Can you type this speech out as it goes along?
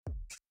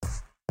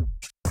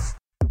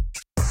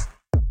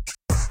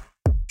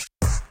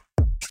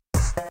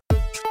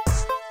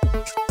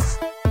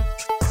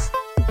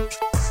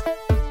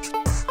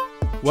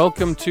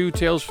Welcome to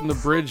Tales from the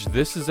Bridge.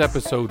 This is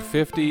episode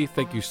 50.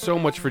 Thank you so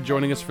much for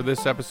joining us for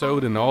this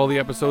episode and all the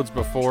episodes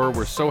before.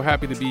 We're so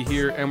happy to be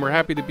here, and we're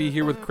happy to be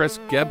here with Chris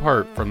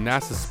Gebhardt from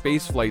NASA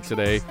Spaceflight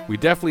today. We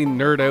definitely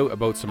nerd out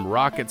about some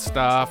rocket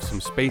stuff,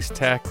 some space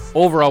tech.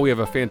 Overall, we have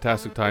a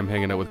fantastic time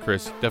hanging out with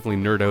Chris. Definitely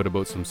nerd out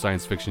about some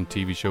science fiction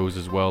TV shows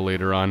as well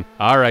later on.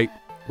 All right,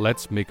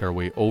 let's make our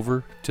way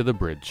over to the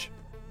bridge.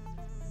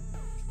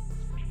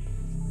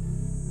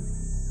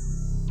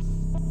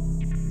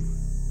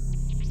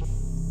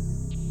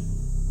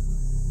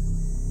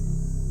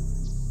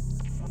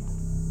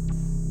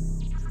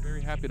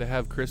 Happy to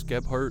have Chris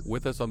Gebhardt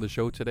with us on the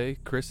show today.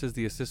 Chris is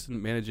the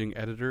assistant managing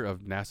editor of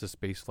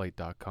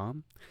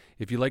NASAspaceflight.com.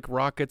 If you like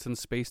rockets and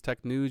space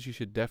tech news, you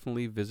should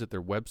definitely visit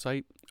their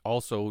website.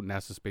 Also,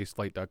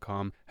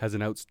 NASAspaceflight.com has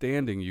an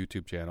outstanding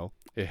YouTube channel.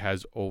 It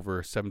has over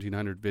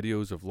 1,700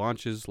 videos of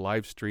launches,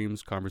 live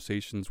streams,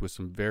 conversations with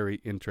some very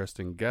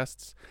interesting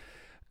guests.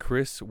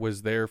 Chris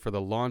was there for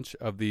the launch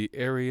of the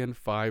Ariane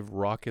 5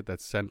 rocket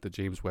that sent the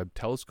James Webb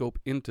Telescope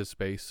into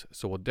space,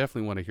 so we'll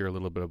definitely want to hear a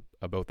little bit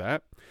about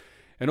that.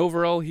 And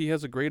overall, he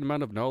has a great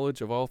amount of knowledge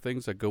of all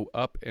things that go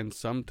up and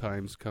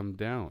sometimes come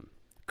down.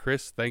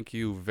 Chris, thank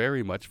you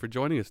very much for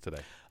joining us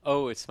today.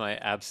 Oh, it's my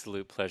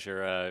absolute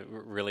pleasure.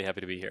 Really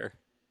happy to be here.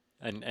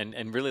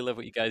 And really love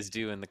what you guys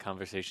do and the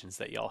conversations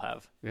that y'all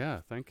have. Yeah,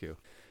 thank you.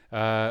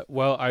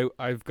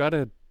 I've got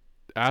to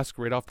ask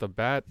right off the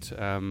bat,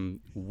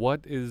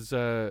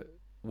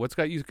 what's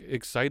got you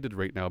excited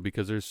right now?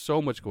 Because there's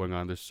so much going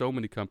on. There's so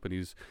many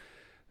companies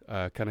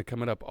kind of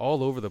coming up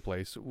all over the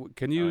place.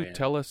 Can you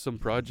tell us some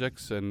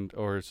projects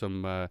or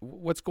some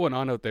what's going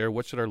on out there?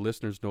 What should our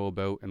listeners know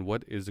about, and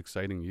what is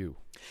exciting you?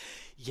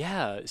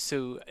 Yeah,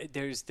 so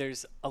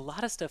there's a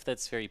lot of stuff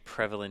that's very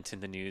prevalent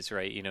in the news,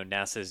 right? You know,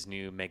 NASA's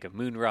new mega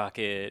moon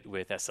rocket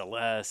with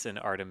SLS and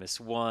Artemis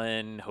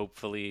 1.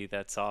 Hopefully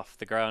that's off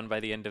the ground by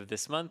the end of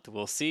this month.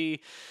 We'll see.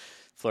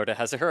 Florida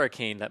has a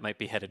hurricane that might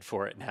be headed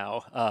for it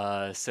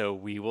now. So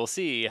we will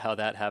see how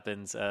that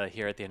happens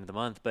here at the end of the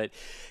month. But,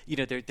 you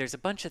know, there's a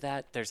bunch of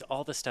that. There's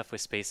all the stuff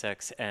with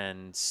SpaceX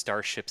and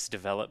Starship's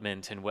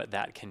development and what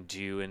that can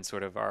do and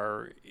sort of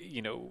our,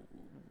 you know,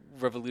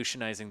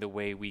 revolutionizing the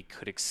way we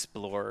could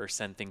explore or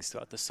send things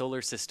throughout the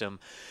solar system.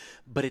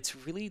 But it's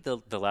really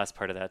the last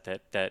part of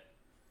that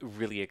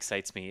really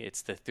excites me.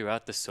 It's the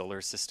throughout the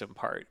solar system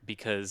part,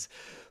 because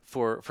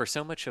for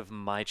so much of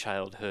my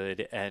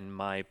childhood and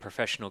my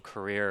professional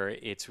career,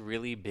 it's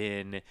really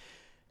been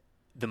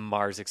the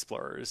Mars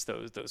explorers,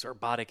 those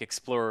robotic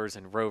explorers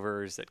and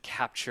rovers that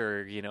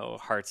capture, you know,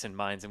 hearts and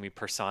minds, and we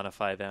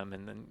personify them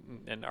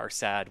and are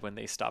sad when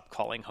they stop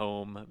calling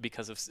home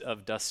because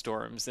of dust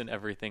storms and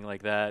everything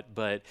like that.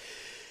 But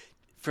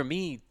for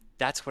me,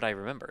 that's what I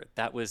remember.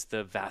 That was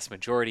the vast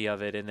majority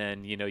of it. And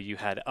then, you know, you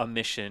had a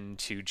mission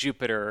to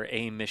Jupiter,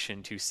 a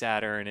mission to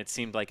Saturn. It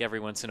seemed like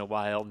every once in a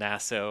while,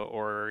 NASA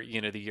or,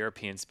 you know, the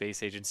European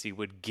Space Agency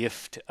would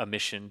gift a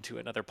mission to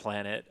another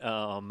planet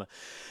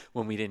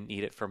when we didn't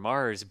need it for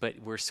Mars. But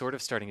we're sort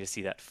of starting to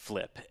see that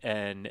flip.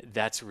 And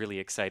that's really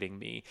exciting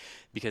me,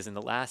 because in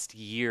the last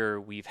year,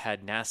 we've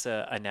had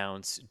NASA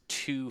announce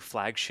 2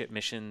 flagship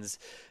missions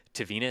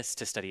to Venus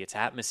to study its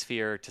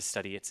atmosphere, to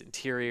study its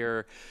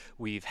interior.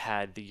 We've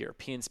had the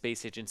European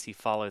Space Agency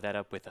follow that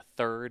up with a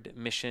 3rd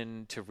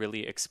mission to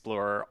really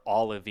explore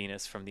all of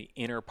Venus, from the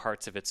inner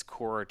parts of its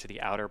core to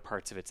the outer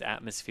parts of its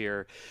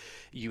atmosphere.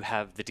 You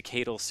have the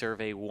Decadal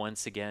Survey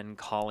once again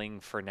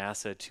calling for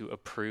NASA to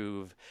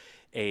approve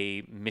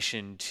a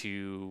mission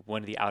to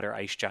one of the outer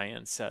ice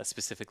giants,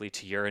 specifically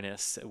to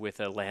Uranus, with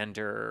a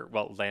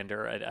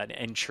an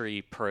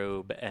entry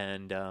probe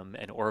and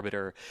an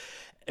orbiter,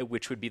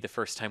 which would be the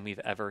first time we've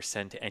ever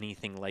sent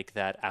anything like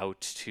that out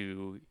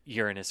to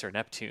Uranus or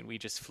Neptune. We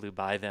just flew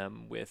by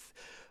them with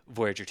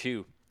Voyager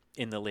 2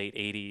 in the late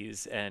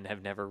 80s and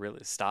have never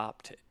really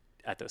stopped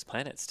at those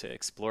planets to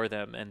explore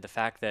them. And the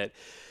fact that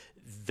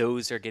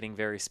those are getting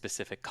very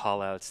specific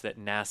callouts, that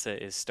NASA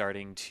is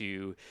starting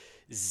to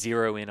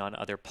zero in on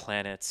other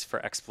planets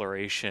for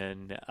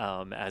exploration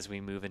as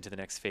we move into the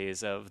next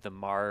phase of the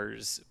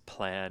Mars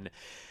plan.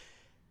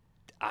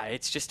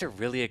 It's just a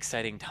really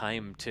exciting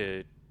time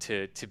to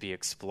be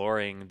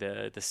exploring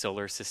the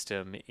solar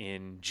system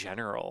in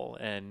general.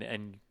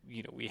 And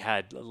you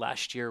know,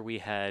 last year we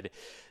had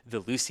the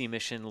Lucy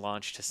mission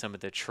launched to some of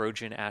the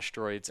Trojan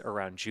asteroids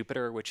around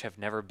Jupiter, which have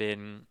never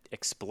been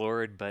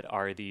explored, but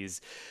are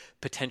these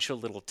potential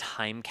little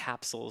time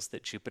capsules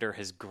that Jupiter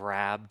has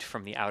grabbed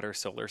from the outer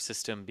solar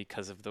system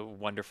because of the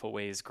wonderful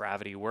ways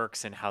gravity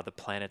works and how the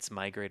planets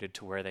migrated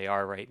to where they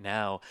are right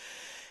now.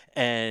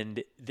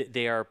 And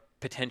they are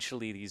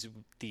potentially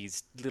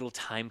these little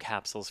time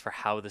capsules for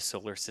how the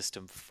solar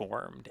system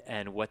formed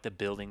and what the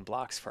building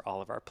blocks for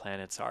all of our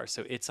planets are.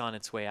 So it's on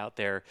its way out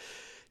there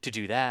to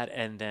do that.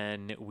 And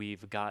then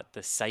we've got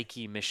the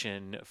Psyche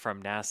mission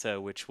from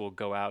NASA, which will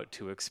go out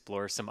to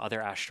explore some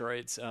other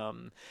asteroids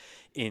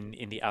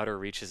in the outer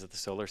reaches of the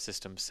solar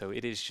system. So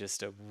it is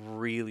just a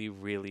really,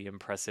 really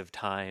impressive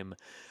time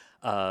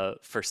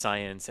for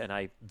science. And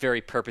I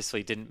very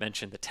purposely didn't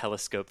mention the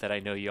telescope that I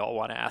know you all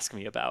want to ask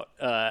me about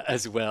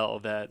as well,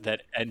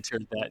 that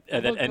entered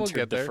We'll entered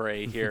get the there.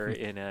 fray here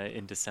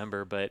in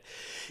December. But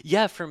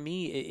yeah, for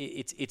me,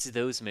 it's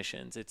those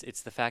missions.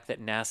 It's the fact that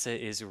NASA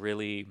is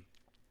really,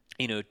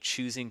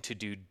 choosing to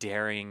do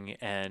daring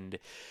and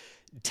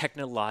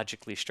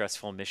technologically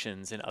stressful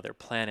missions in other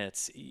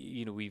planets.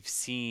 We've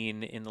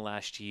seen in the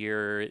last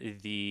year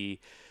the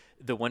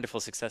wonderful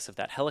success of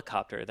that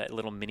helicopter, that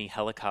little mini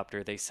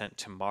helicopter they sent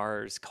to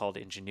Mars called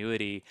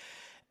Ingenuity.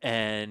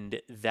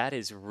 And that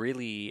is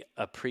really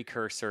a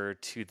precursor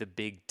to the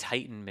big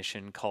Titan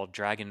mission called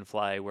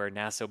Dragonfly, where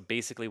NASA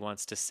basically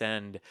wants to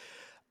send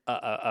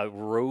a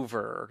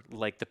rover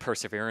like the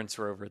Perseverance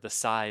rover, the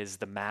size,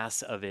 the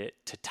mass of it,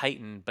 to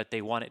Titan, but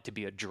they want it to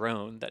be a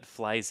drone that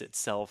flies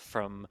itself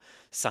from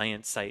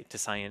science site to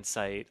science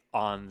site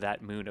on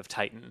that moon of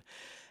Titan.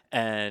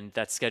 And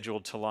that's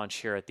scheduled to launch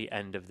here at the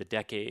end of the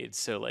decade.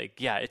 So,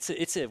 yeah,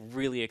 it's a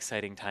really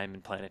exciting time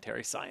in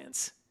planetary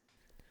science.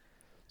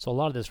 So a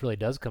lot of this really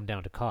does come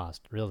down to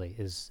cost. Really,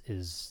 is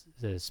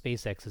the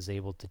SpaceX is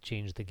able to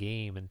change the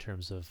game in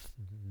terms of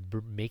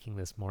making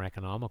this more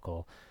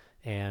economical.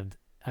 And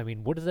I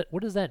mean, what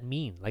does that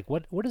mean? Like,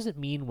 what does it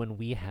mean when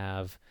we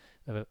have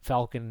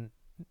Falcon,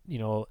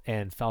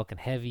 and Falcon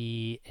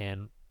Heavy,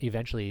 and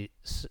eventually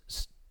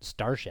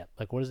Starship?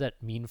 Like, what does that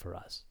mean for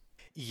us?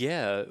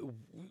 Yeah.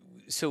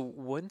 So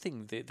one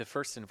thing, the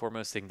first and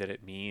foremost thing that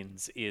it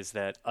means is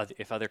that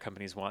if other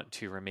companies want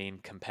to remain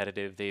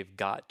competitive, they've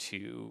got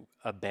to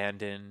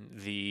abandon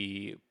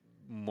the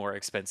more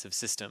expensive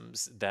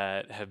systems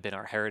that have been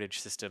our heritage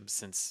systems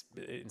since,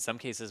 in some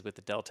cases with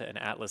the Delta and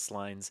Atlas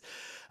lines,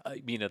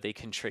 they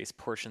can trace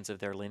portions of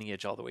their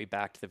lineage all the way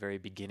back to the very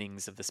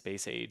beginnings of the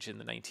space age in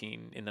the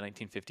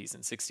 1950s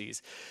and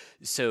 60s.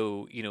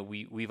 So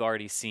we've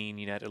already seen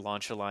United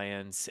Launch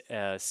Alliance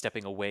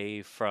stepping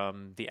away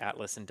from the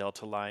Atlas and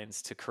Delta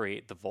lines to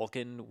create the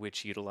Vulcan,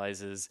 which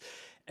utilizes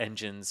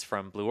engines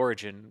from Blue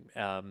Origin.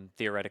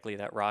 Theoretically,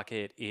 that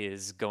rocket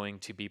is going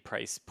to be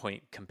price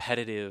point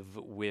competitive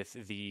with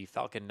the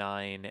Falcon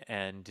 9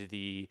 and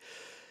the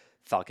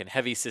Falcon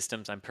Heavy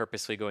systems. I'm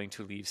purposely going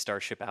to leave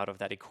Starship out of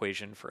that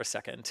equation for a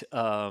second,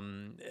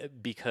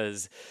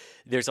 because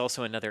there's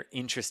also another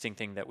interesting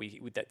thing that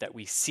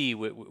we see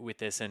with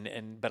this,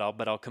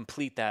 but I'll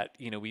complete that.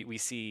 We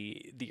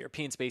see the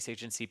European Space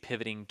Agency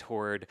pivoting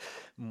toward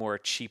more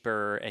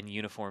cheaper and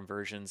uniform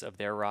versions of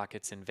their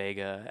rockets in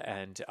Vega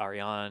and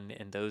Ariane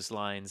and those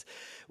lines.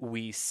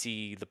 We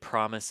see the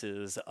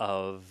promises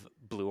of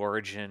Blue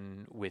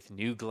Origin with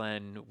New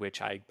Glenn,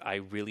 which I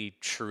really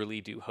truly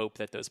do hope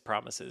that those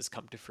promises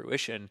come to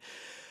fruition.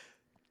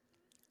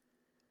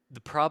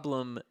 The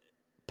problem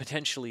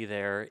potentially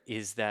there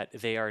is that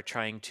they are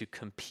trying to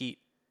compete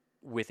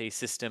with a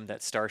system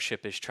that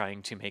Starship is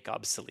trying to make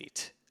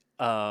obsolete.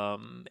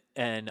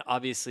 And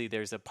obviously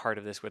there's a part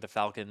of this where the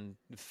Falcon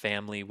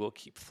family will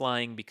keep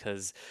flying,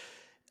 because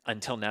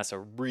until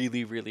NASA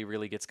really, really,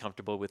 really gets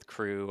comfortable with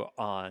crew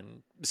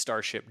on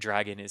Starship,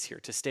 Dragon is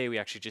here to stay. We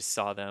actually just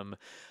saw them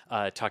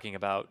talking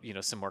about,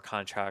 some more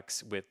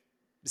contracts with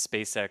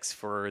SpaceX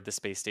for the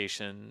space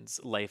station's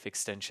life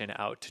extension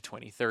out to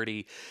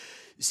 2030.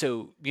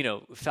 So,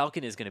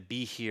 Falcon is going to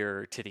be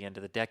here to the end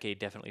of the decade,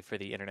 definitely for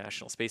the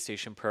International Space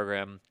Station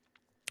program,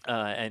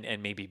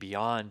 and maybe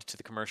beyond to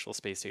the commercial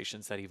space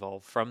stations that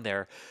evolve from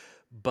there.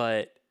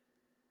 But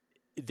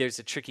there's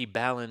a tricky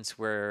balance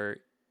where,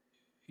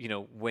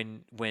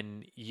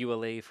 when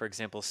ULA, for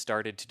example,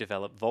 started to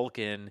develop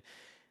Vulcan,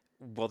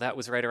 well, that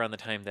was right around the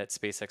time that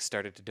SpaceX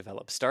started to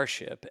develop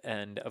Starship.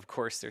 And of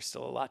course, there's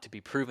still a lot to be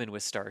proven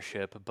with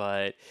Starship,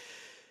 but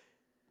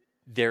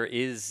there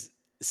is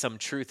some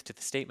truth to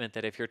the statement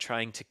that if you're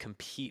trying to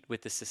compete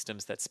with the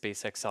systems that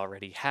SpaceX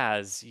already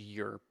has,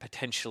 you're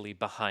potentially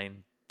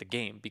behind the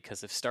game,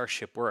 because if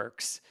Starship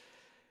works,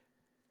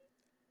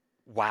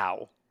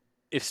 wow.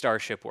 If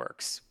Starship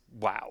works,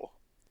 wow.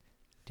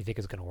 Do you think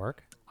it's going to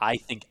work? I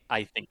think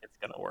it's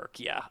going to work.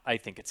 Yeah, I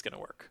think it's going to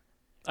work.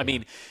 I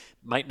mean,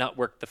 might not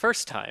work the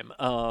first time.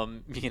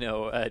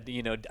 I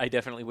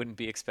definitely wouldn't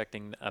be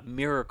expecting a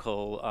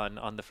miracle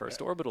on the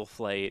first orbital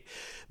flight,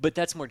 but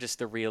that's more just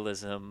the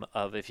realism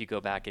of, if you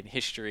go back in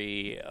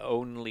history,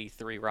 only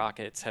 3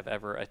 rockets have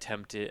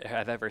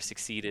ever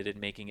succeeded in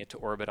making it to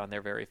orbit on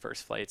their very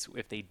first flights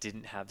if they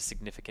didn't have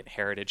significant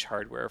heritage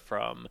hardware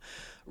from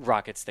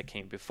rockets that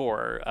came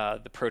before.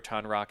 The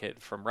Proton rocket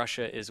from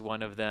Russia is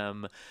one of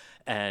them,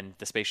 and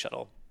the Space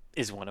Shuttle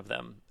is one of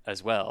them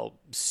as well.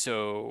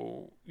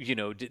 So,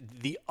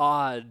 the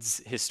odds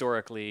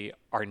historically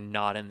are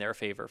not in their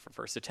favor for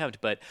first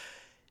attempt, but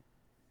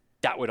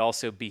that would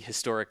also be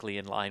historically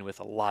in line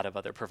with a lot of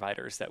other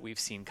providers that we've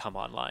seen come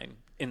online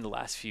in the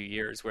last few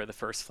years, where the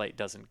first flight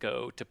doesn't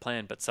go to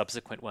plan, but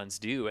subsequent ones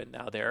do. And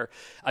now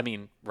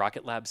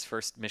Rocket Lab's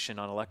first mission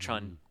on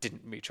Electron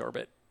didn't reach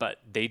orbit, but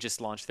they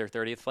just launched their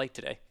 30th flight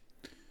today.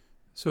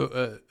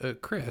 So,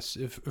 Chris,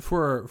 if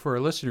for our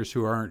listeners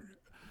who aren't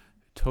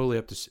totally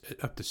up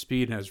to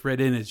speed and as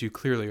read in as you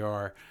clearly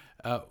are,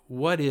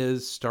 What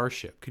is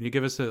Starship? Can you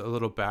give us a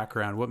little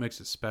background? What makes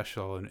it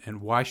special,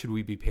 and why should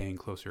we be paying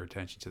closer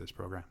attention to this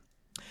program?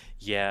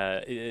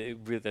 Yeah,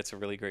 that's a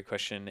really great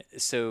question.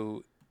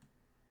 So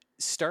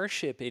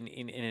Starship,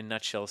 in a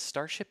nutshell,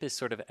 Starship is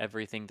sort of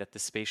everything that the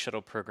space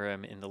shuttle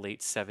program in the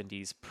late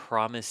 70s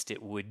promised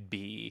it would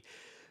be,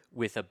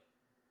 with a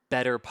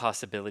better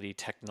possibility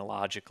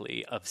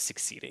technologically of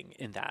succeeding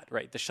in that,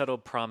 right? The shuttle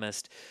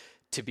promised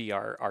to be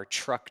our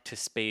truck to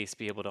space,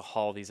 be able to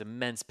haul these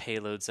immense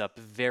payloads up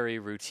very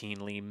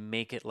routinely,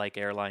 make it like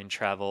airline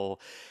travel.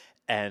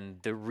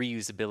 And the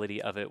reusability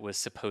of it was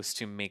supposed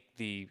to make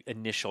the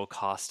initial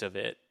cost of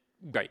it,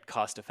 right,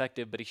 cost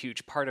effective. But a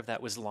huge part of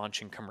that was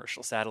launching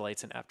commercial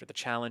satellites. And after the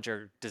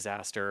Challenger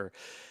disaster,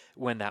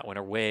 when that went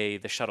away,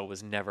 the shuttle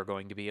was never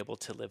going to be able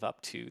to live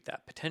up to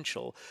that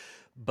potential.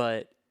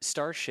 But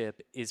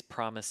Starship is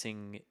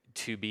promising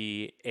to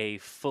be a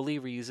fully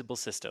reusable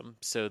system.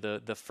 So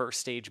the first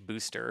stage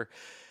booster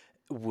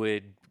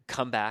would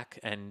come back,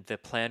 and the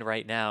plan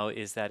right now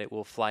is that it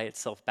will fly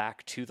itself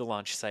back to the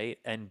launch site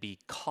and be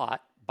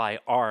caught by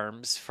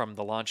arms from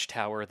the launch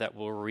tower that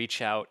will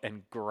reach out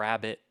and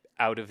grab it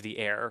out of the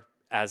air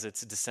as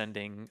it's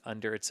descending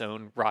under its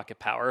own rocket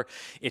power.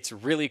 It's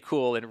really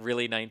cool and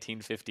really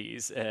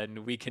 1950s, and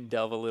we can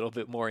delve a little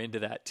bit more into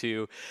that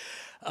too.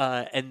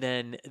 And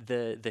then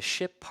the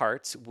ship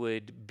parts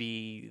would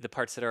be the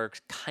parts that are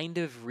kind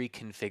of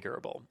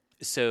reconfigurable.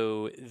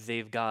 So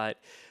they've got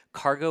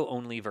cargo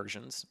only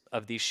versions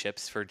of these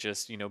ships for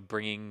just,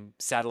 bringing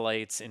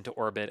satellites into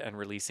orbit and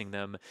releasing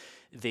them.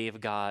 They've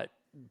got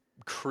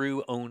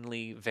crew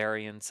only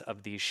variants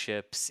of these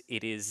ships.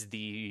 It is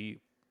the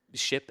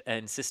ship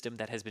and system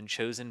that has been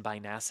chosen by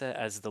NASA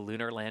as the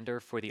lunar lander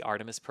for the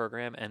Artemis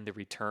program and the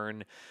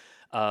return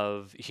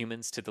of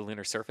humans to the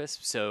lunar surface.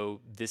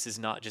 So this is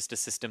not just a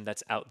system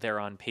that's out there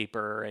on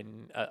paper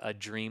and a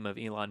dream of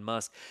Elon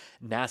Musk.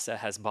 NASA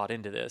has bought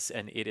into this,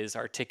 and it is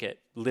our ticket,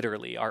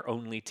 literally our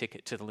only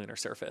ticket to the lunar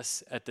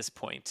surface at this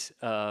point,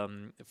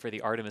 for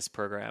the Artemis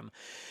program.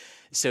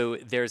 So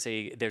there's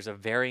a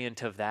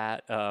variant of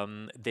that.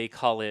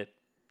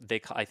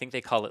 I think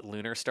they call it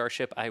Lunar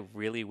Starship. I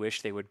really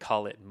wish they would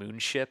call it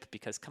Moonship,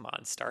 because come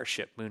on,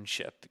 Starship,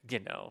 Moonship,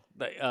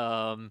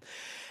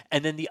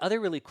 and then the other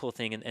really cool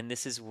thing, and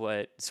this is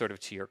what sort of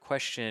to your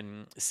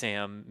question,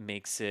 Sam,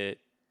 makes it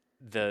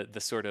the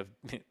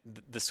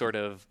sort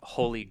of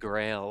holy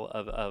grail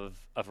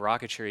of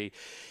rocketry.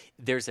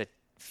 There's a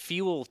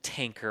fuel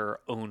tanker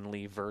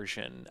only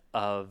version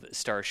of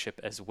Starship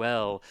as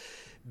well,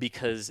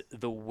 because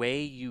the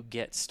way you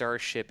get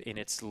Starship in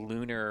its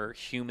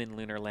human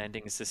lunar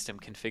landing system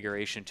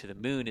configuration to the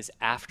moon is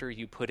after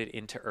you put it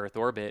into Earth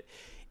orbit,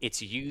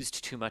 it's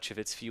used too much of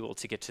its fuel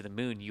to get to the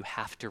moon. You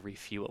have to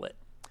refuel it.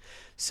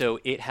 So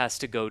it has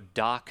to go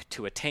dock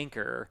to a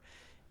tanker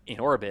in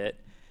orbit,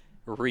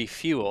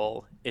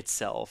 refuel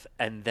itself,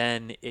 and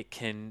then it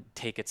can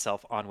take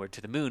itself onward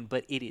to the moon.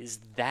 But it is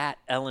that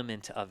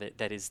element of it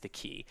that is the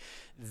key.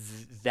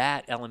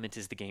 That element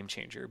is the game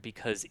changer,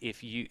 because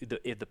if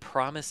the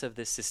promise of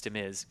this system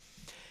is,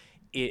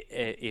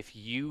 if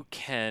you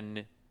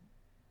can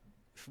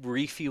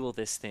refuel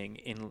this thing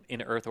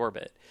in Earth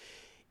orbit,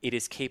 it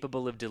is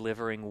capable of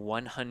delivering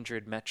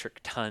 100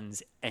 metric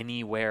tons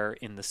anywhere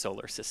in the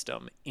solar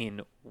system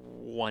in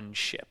one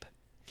ship.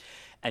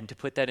 And to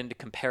put that into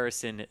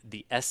comparison,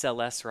 the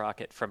SLS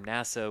rocket from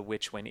NASA,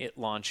 which when it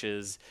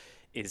launches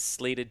is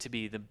slated to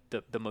be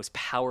the most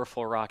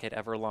powerful rocket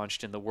ever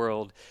launched in the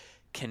world,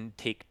 can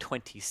take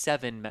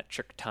 27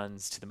 metric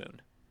tons to the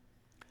moon.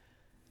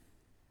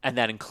 And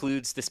that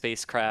includes the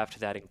spacecraft,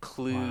 that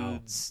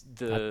includes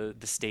the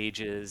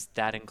stages,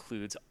 that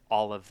includes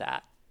all of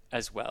that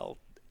as well.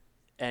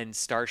 And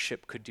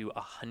Starship could do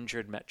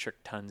 100 metric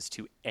tons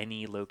to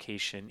any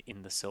location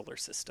in the solar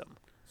system.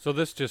 So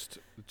this just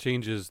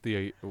changes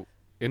the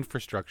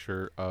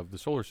infrastructure of the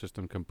solar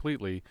system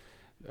completely.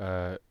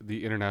 The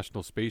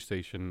International Space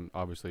Station,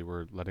 obviously,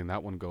 we're letting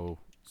that one go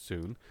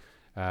soon.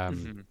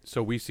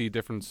 So we see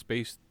different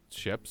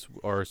spaceships,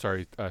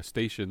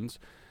 stations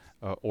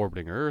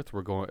orbiting Earth.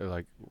 We're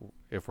going,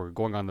 if we're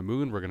going on the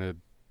moon, we're going to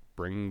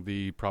bring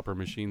the proper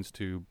machines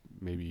to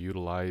maybe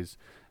utilize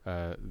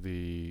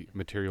the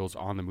materials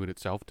on the moon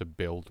itself to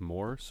build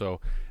more. So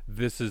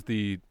this is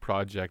the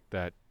project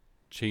that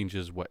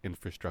changes what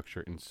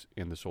infrastructure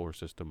in the solar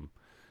system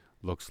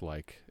looks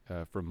like,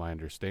 from my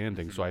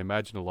understanding. So I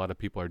imagine a lot of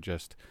people are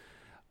just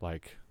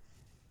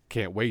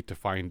can't wait to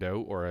find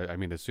out, or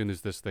as soon as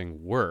this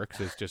thing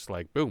works, it's just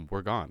boom,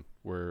 we're gone.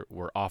 We're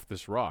off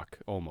this rock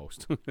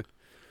almost.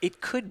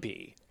 It could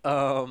be.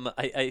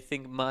 I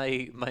think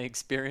my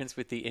experience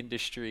with the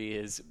industry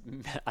is,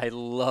 I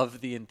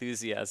love the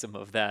enthusiasm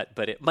of that,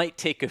 but it might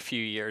take a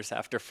few years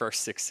after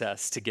first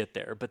success to get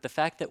there. But the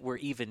fact that we're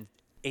even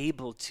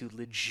able to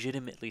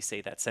legitimately say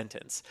that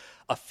sentence,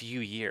 a few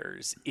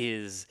years,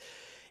 is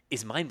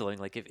mind-blowing.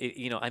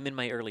 If I'm in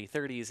my early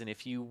 30s, and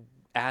if you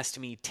asked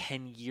me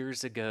 10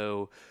 years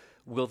ago,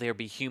 will there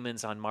be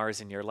humans on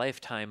Mars in your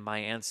lifetime, my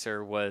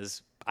answer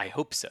was, I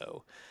hope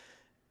so.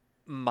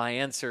 My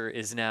answer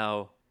is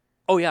now,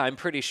 Oh yeah, I'm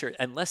pretty sure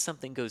unless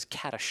something goes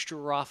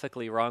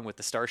catastrophically wrong with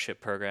the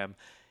Starship program,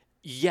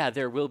 yeah,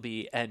 there will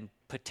be, and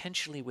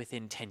potentially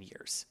within 10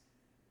 years.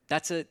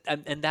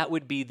 And that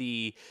would be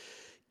the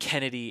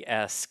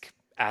Kennedy-esque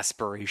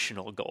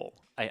aspirational goal,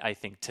 I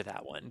think, to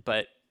that one,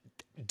 but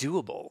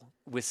doable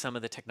with some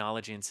of the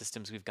technology and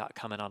systems we've got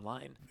coming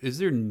online. Is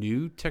there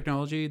new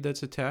technology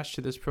that's attached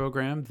to this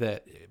program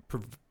that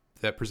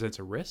that presents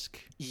a risk?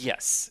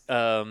 Yes.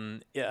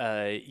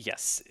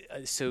 Yes.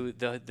 So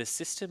the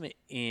system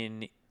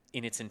in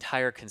its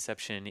entire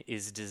conception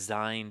is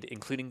designed,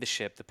 including the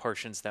ship, the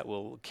portions that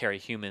will carry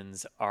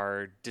humans,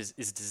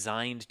 is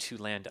designed to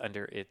land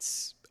under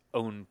its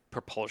own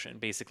propulsion.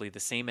 Basically, the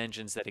same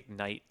engines that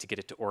ignite to get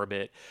it to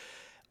orbit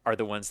are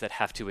the ones that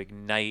have to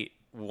ignite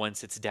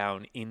once it's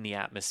down in the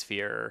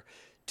atmosphere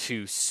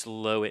to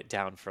slow it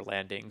down for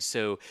landing.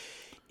 So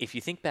if you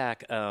think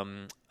back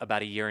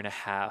about a year and a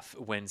half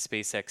when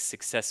SpaceX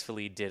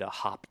successfully did a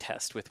hop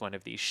test with one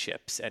of these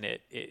ships, and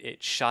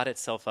it shot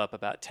itself up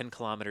about 10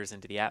 kilometers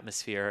into the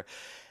atmosphere,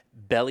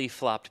 belly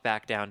flopped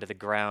back down to the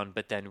ground,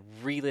 but then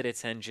relit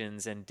its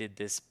engines and did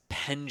this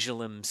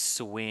pendulum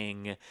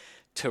swing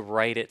to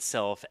right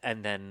itself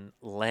and then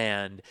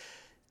land.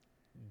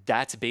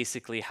 That's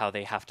basically how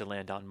they have to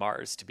land on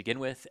Mars to begin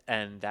with,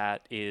 and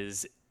that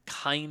is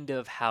kind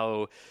of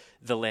how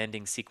the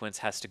landing sequence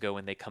has to go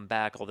when they come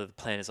back, although the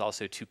plan is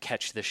also to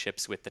catch the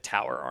ships with the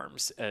tower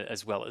arms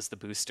as well as the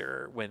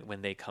booster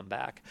when they come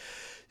back.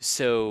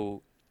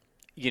 So,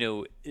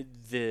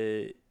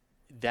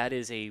 that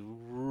is a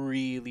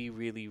really,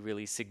 really,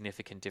 really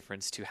significant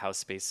difference to how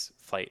space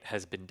flight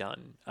has been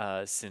done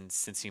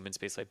since human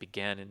spaceflight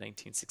began in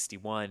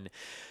 1961.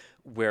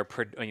 Where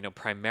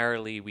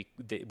primarily we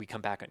come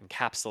back in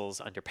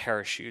capsules under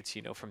parachutes,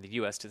 from the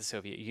U.S. to the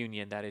Soviet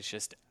Union. That is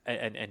just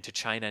and to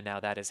China now.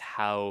 That is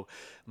how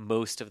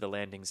most of the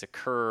landings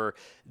occur.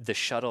 The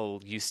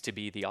shuttle used to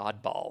be the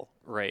oddball,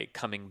 right,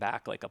 coming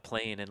back like a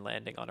plane and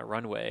landing on a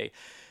runway.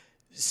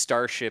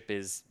 Starship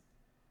is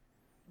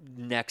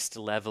next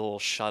level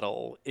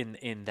shuttle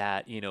in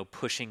that,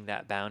 pushing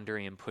that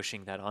boundary and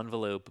pushing that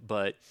envelope.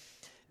 But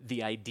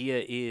the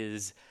idea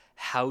is,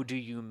 how do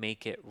you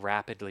make it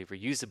rapidly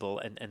reusable?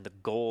 And the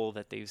goal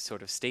that they've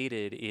sort of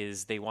stated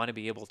is they want to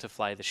be able to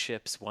fly the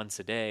ships once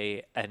a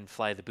day and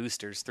fly the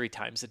boosters 3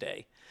 times a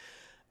day.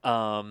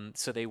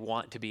 So they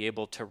want to be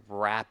able to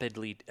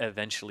rapidly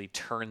eventually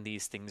turn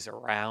these things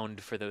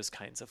around for those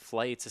kinds of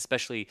flights,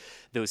 especially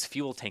those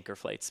fuel tanker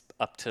flights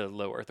up to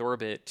low Earth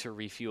orbit to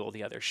refuel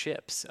the other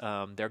ships.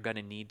 They're going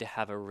to need to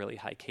have a really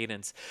high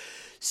cadence.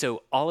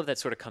 So all of that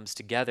sort of comes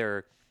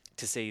together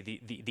to say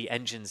the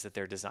engines that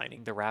they're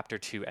designing, the Raptor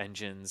 2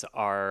 engines,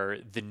 are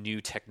the new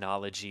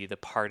technology, the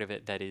part of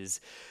it that is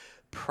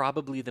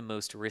probably the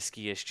most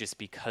riskiest just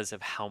because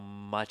of how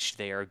much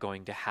they are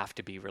going to have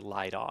to be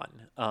relied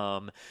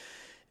on.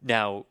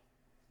 Now,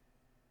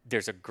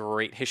 there's a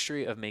great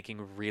history of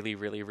making really,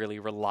 really, really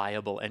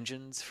reliable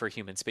engines for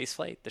human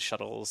spaceflight. The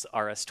shuttle's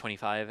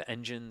RS-25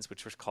 engines,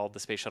 which were called the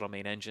Space Shuttle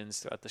main engines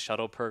throughout the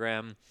shuttle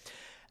program,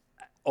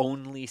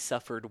 only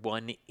suffered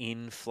one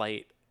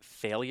in-flight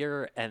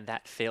failure, and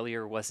that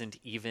failure wasn't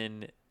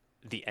even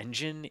the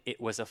engine, it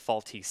was a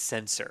faulty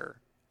sensor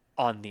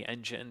on the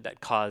engine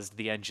that caused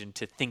the engine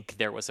to think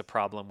there was a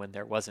problem when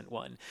there wasn't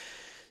one.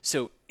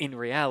 So in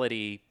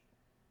reality,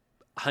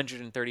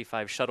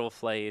 135 shuttle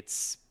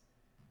flights,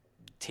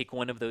 take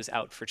one of those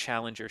out for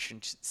Challenger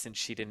since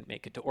she didn't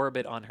make it to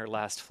orbit on her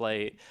last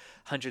flight,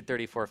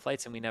 134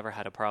 flights, and we never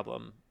had a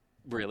problem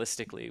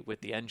realistically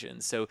with the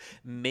engine. So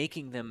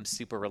making them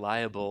super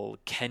reliable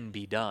can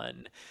be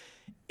done.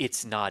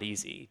 It's not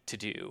easy to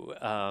do.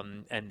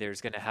 And there's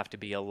going to have to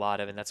be a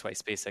lot of, and that's why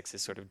SpaceX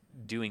is sort of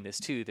doing this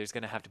too, there's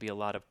going to have to be a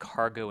lot of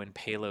cargo and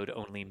payload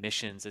only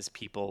missions as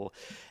people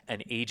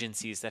and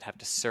agencies that have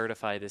to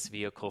certify this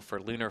vehicle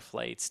for lunar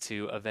flights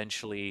to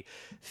eventually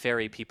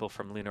ferry people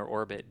from lunar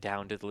orbit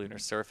down to the lunar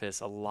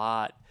surface. A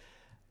lot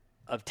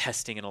of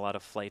testing and a lot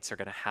of flights are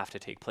going to have to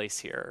take place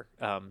here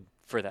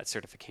for that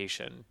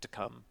certification to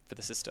come for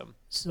the system.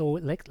 So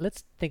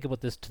let's think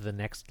about this to the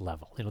next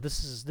level.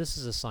 This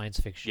is a science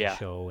fiction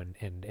show,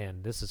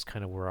 and this is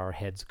kind of where our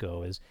heads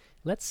go. Is,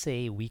 let's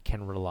say we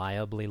can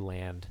reliably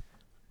land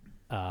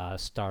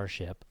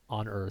Starship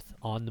on Earth,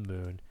 on the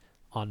Moon,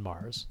 on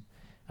Mars.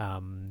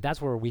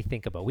 That's where we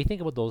think about. We think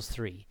about those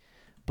 3.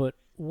 But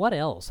what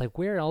else? Like,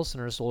 where else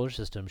in our solar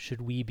system should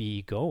we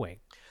be going?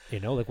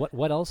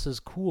 What else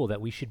is cool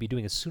that we should be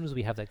doing as soon as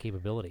we have that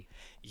capability?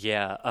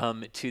 Yeah.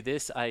 To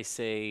this, I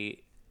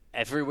say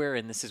everywhere,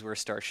 and this is where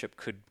Starship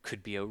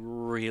could be a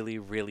really,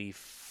 really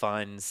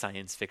fun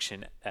science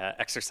fiction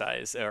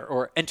exercise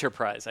or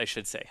enterprise, I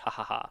should say. Ha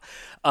ha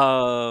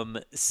ha.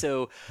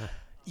 So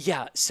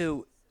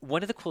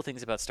one of the cool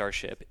things about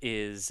Starship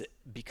is,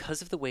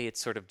 because of the way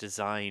it's sort of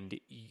designed,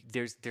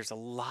 there's a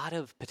lot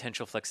of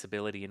potential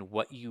flexibility in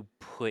what you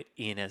put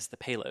in as the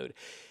payload,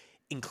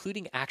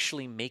 including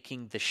actually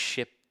making the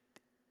ship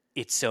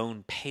its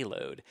own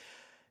payload.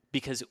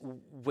 Because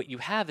what you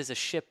have is a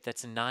ship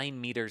that's 9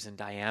 meters in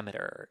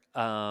diameter.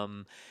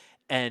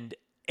 And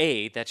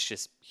that's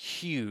just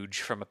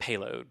huge from a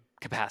payload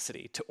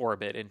capacity to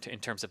orbit in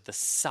terms of the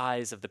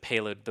size of the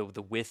payload,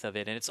 the width of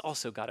it. And it's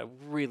also got a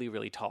really,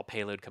 really tall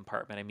payload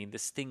compartment. I mean,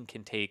 this thing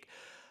can take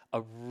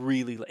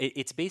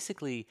it's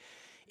basically,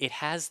 it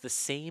has the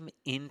same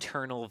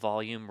internal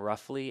volume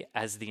roughly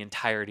as the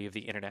entirety of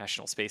the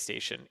International Space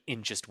Station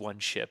in just one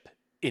ship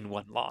in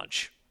one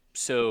launch.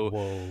 So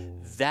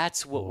Whoa.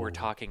 that's what we're Whoa.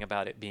 talking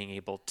about, it being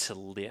able to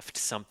lift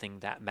something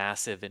that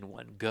massive in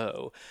one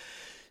go.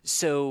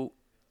 So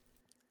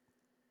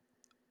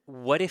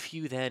what if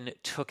you then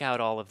took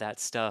out all of that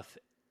stuff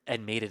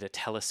and made it a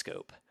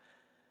telescope?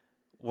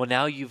 Well,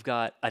 now you've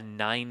got a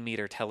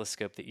 9-meter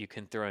telescope that you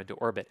can throw into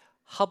orbit.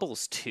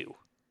 Hubble's 2.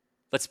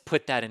 Let's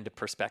put that into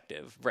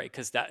perspective, right?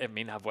 Because that, I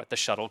mean, of what the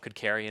shuttle could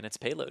carry in its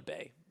payload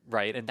bay,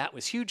 right? And that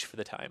was huge for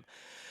the time.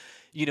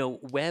 You know,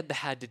 Webb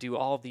had to do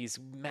all these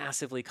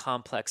massively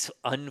complex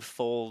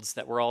unfolds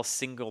that were all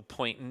single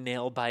point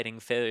nail biting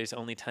failures.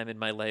 Only time in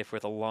my life where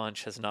the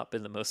launch has not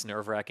been the most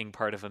nerve wracking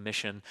part of a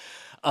mission.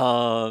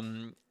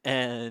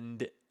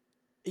 And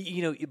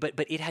you know, but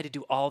it had to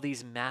do all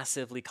these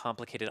massively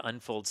complicated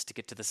unfolds to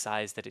get to the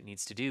size that it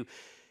needs to do.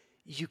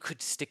 You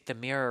could stick the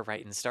mirror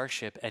right in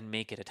Starship and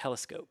make it a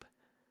telescope.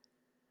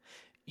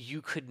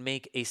 You could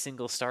make a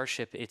single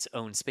Starship its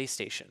own space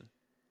station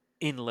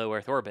in low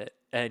Earth orbit,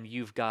 and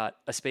you've got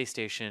a space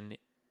station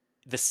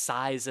the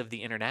size of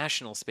the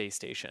International Space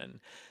Station,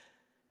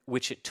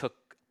 which it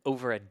took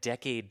over a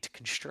decade to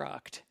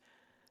construct,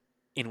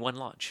 in one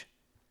launch.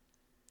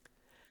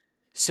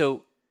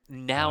 So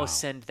now Wow.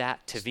 send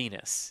that to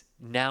Venus.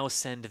 Now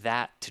send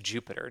that to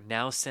Jupiter.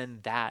 Now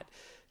send that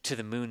to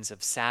the moons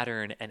of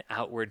Saturn and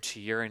outward to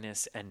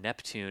Uranus and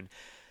Neptune.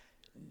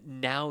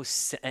 Now,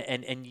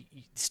 and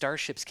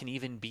starships can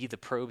even be the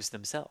probes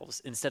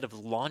themselves. Instead of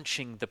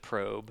launching the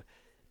probe,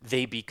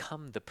 they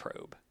become the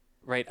probe,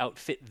 right?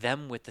 Outfit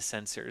them with the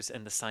sensors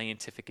and the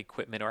scientific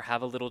equipment, or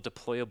have a little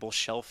deployable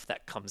shelf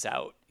that comes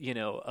out, you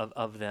know,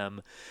 of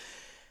them.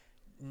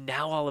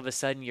 Now all of a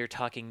sudden you're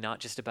talking not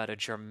just about a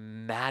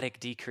dramatic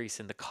decrease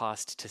in the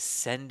cost to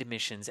send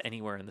missions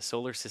anywhere in the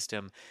solar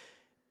system,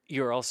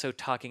 you're also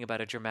talking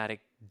about a dramatic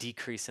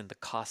decrease in the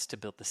cost to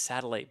build the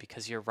satellite,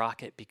 because your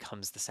rocket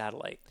becomes the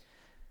satellite.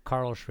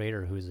 Carl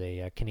Schrader, who's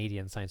a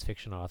Canadian science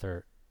fiction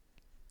author,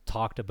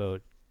 talked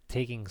about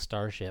taking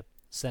Starship,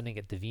 sending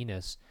it to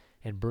Venus,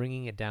 and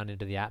bringing it down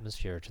into the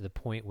atmosphere to the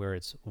point where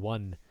it's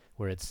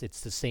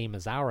the same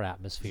as our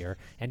atmosphere,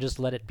 and just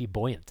let it be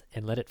buoyant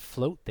and let it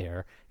float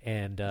there,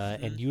 and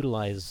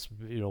utilize,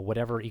 you know,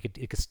 whatever it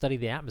could study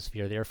the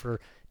atmosphere there for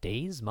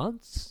days,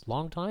 months,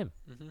 long time.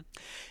 Mm-hmm.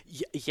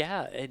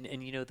 Yeah,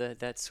 and you know,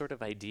 that sort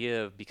of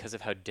idea of, because of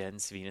how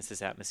dense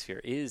Venus's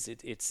atmosphere is,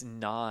 it's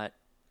not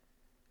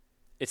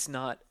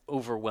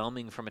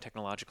overwhelming from a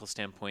technological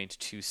standpoint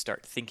to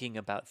start thinking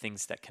about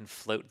things that can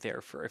float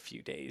there for a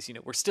few days. You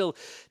know, we're still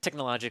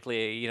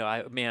technologically, you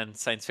know,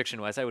 science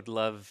fiction wise, I would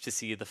love to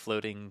see the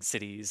floating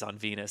cities on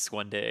Venus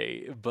one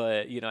day.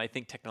 But, you know, I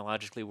think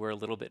technologically we're a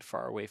little bit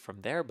far away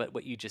from there. But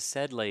what you just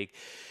said, like,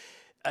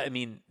 I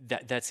mean,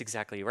 that's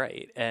exactly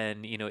right.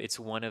 And, you know, it's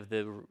one of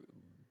the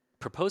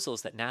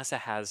proposals that NASA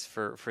has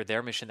for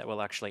their mission that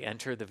will actually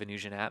enter the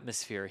Venusian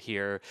atmosphere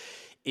here.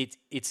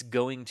 It's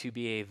going to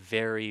be a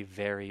very,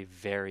 very,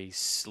 very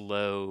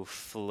slow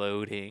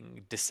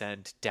floating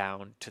descent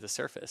down to the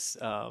surface,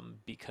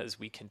 because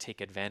we can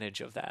take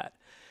advantage of that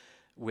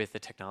with the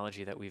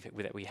technology that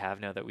we have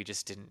now that we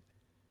just didn't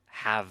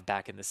have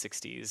back in the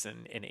 60s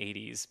and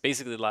 80s.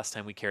 Basically, the last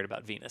time we cared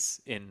about Venus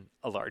in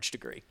a large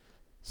degree.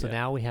 So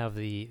now we have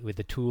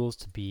the tools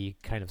to be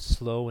kind of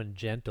slow and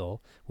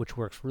gentle, which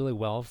works really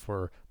well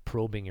for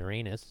probing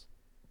Uranus.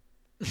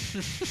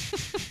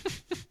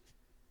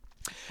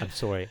 I'm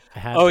sorry, I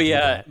had. Oh to do yeah,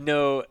 that.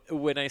 no.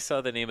 When I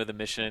saw the name of the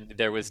mission,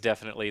 there was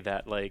definitely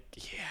that, like,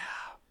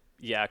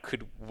 yeah.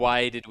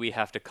 Why did we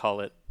have to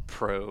call it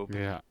probe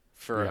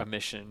for a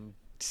mission?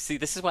 See,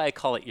 this is why I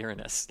call it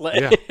Uranus.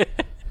 Yeah.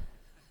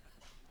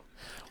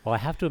 Well, I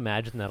have to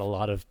imagine that a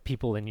lot of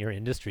people in your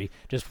industry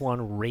just want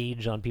to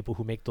rage on people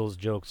who make those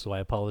jokes, so I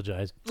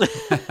apologize.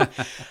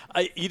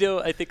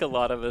 I think a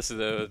lot of us,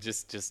 though,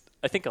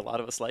 I think a lot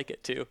of us like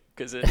it too,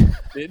 because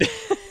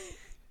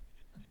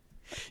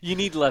you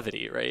need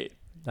levity, right?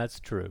 That's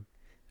true.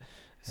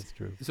 That's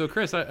true. So,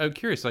 Chris, I'm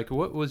curious. Like,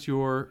 what was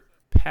your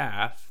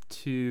path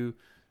to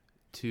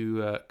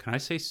can I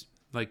say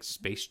like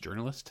space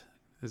journalist?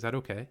 Is that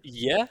okay?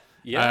 Yeah.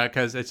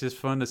 Because it's just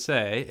fun to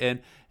say, and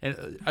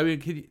I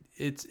mean,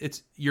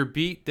 it's your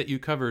beat that you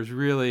cover is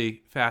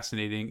really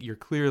fascinating. You're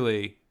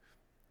clearly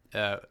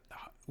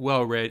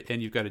well read,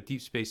 and you've got a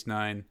Deep Space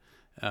Nine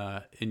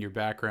in your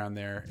background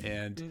there,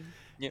 and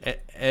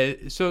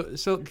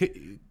so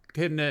can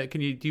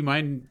you do you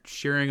mind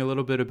sharing a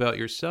little bit about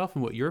yourself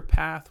and what your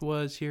path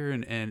was here,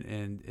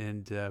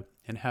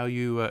 and how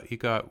you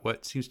got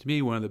what seems to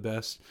me one of the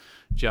best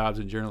jobs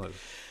in journalism?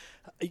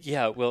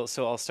 Yeah, well,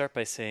 so I'll start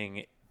by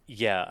saying,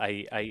 yeah,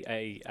 I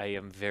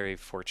am very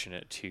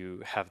fortunate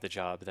to have the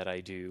job that I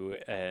do,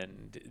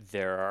 and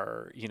there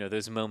are, you know,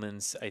 those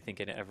moments, I think,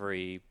 in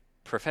every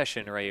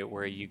profession, right,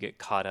 where you get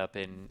caught up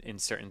in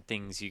certain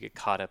things, you get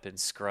caught up in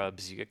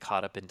scrubs, you get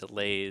caught up in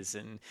delays,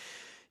 and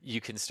you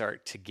can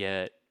start to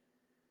get,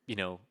 you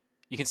know,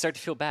 you can start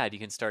to feel bad. You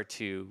can start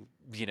to,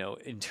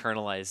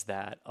 internalize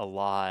that a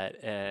lot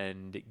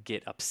and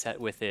get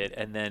upset with it.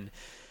 And then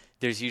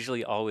there's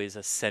usually always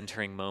a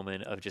centering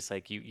moment of just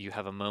like you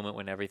have a moment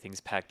when everything's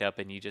packed up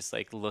and you just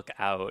like look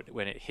out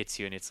when it hits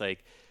you and it's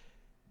like,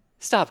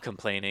 stop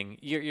complaining.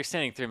 You're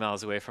standing 3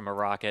 miles away from a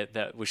rocket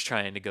that was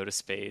trying to go to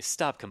space.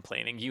 Stop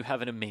complaining. You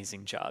have an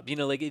amazing job.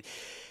 Like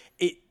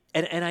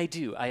and I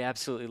do. I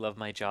absolutely love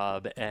my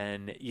job,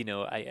 and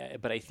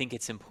but I think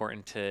it's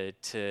important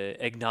to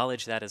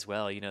acknowledge that as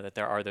well. That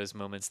there are those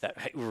moments that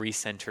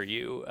recenter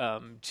you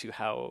to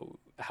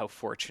how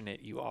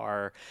fortunate you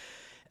are.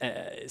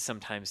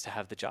 Sometimes to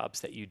have the jobs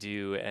that you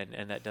do,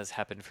 and that does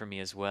happen for me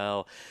as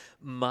well.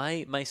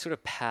 My sort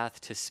of path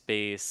to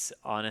space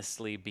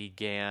honestly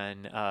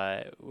began,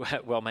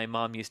 well, my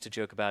mom used to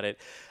joke about it,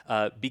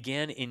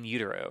 began in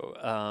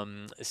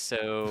utero.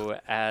 So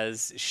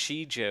as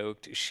she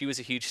joked, she was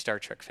a huge Star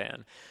Trek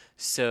fan.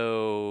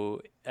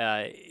 So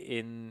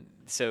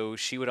so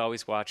she would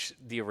always watch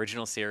the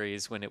original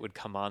series when it would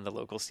come on the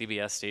local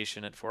CBS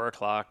station at 4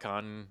 o'clock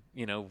on,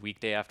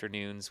 weekday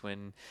afternoons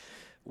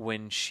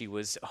when she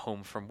was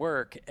home from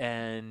work,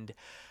 and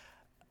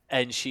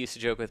she used to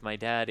joke with my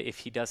dad, if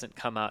he doesn't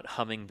come out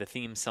humming the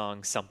theme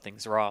song,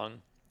 something's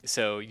wrong.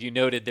 So you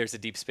noted there's a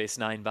Deep Space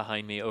Nine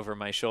behind me over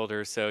my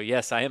shoulder. So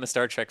yes, I am a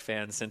Star Trek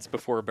fan since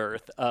before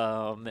birth.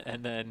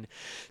 And then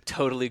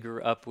totally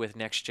grew up with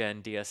Next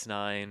Gen,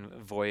 DS9,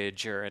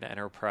 Voyager, and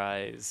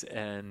Enterprise.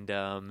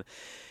 And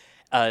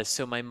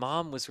so my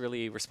mom was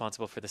really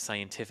responsible for the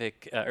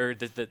scientific or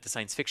the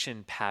science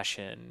fiction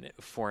passion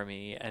for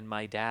me, and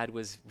my dad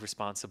was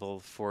responsible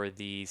for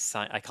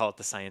I call it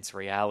the science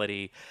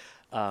reality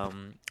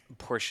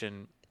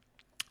portion.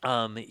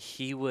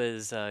 He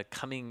was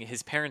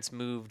his parents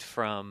moved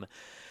down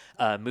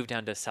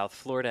to South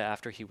Florida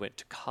after he went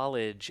to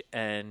college,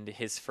 and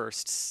his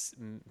first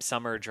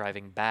summer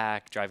driving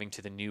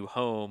to the new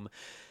home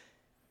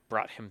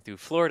brought him through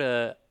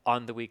Florida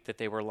on the week that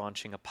they were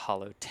launching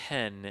Apollo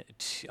 10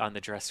 on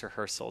the dress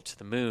rehearsal to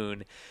the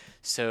moon.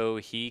 So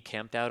he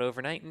camped out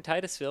overnight in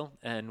Titusville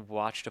and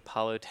watched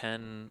Apollo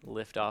 10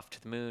 lift off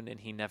to the moon, and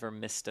he never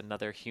missed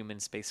another human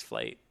space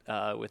flight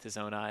with his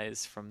own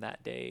eyes from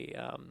that day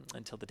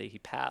until the day he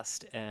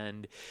passed.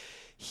 And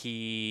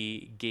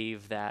he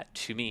gave that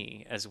to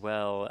me as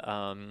well.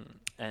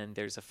 And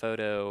there's a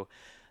photo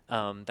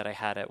that I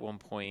had at one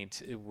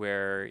point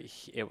where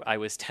I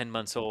was 10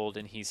 months old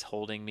and he's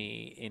holding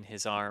me in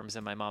his arms,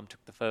 and my mom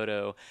took the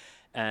photo,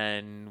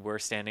 and we're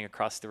standing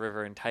across the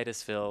river in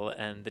Titusville,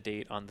 and the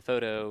date on the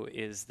photo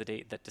is the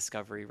date that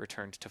Discovery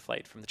returned to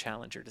flight from the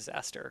Challenger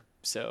disaster.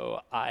 So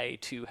I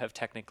too have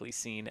technically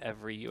seen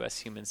every U.S.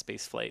 human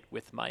space flight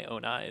with my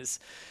own eyes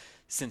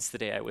since the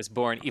day I was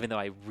born, even though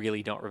I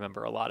really don't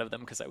remember a lot of them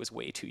because I was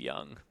way too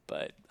young,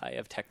 but I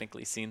have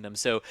technically seen them.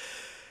 So,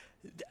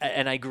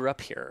 and I grew up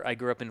here. I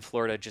grew up in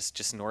Florida,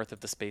 just north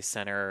of the Space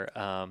Center.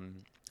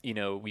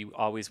 We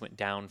always went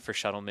down for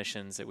shuttle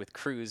missions with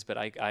crews, but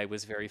I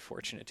was very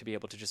fortunate to be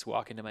able to just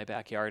walk into my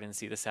backyard and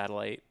see the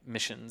satellite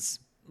missions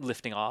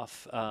lifting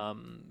off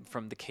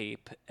from the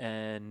Cape.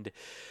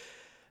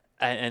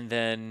 And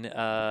then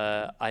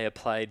I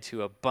applied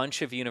to a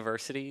bunch of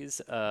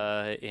universities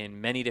in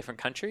many different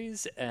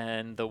countries,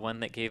 and the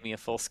one that gave me a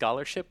full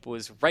scholarship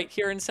was right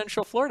here in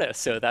Central Florida.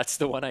 So that's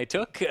the one I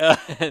took,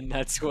 and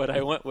that's what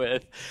I went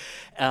with.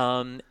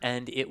 And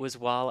it was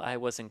while I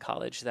was in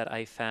college that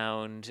I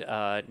found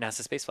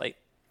NASA Spaceflight.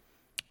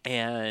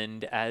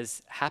 And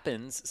as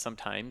happens,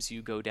 sometimes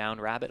you go down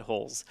rabbit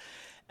holes.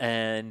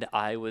 And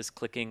I was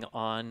clicking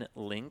on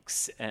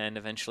links and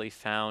eventually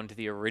found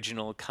the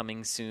original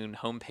Coming Soon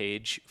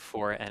homepage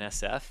for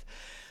NSF,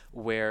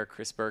 where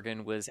Chris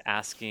Bergen was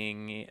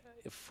asking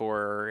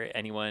for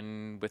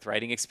anyone with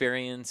writing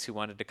experience who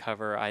wanted to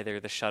cover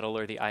either the shuttle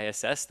or the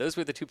ISS. Those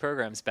were the two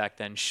programs back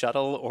then,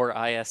 shuttle or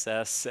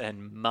ISS,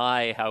 and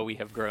my, how we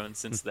have grown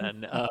since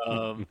then.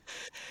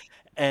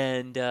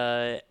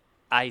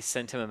 I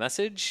sent him a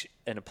message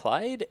and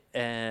applied,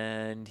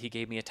 and he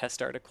gave me a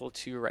test article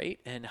to write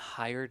and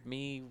hired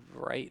me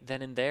right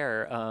then and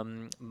there.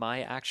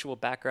 My actual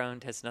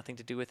background has nothing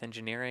to do with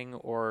engineering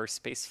or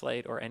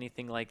spaceflight or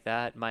anything like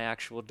that. My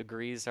actual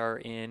degrees are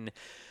in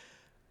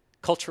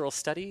cultural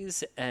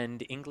studies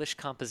and English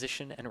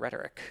composition and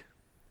rhetoric.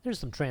 There's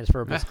some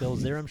transferable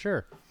skills there, I'm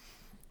sure.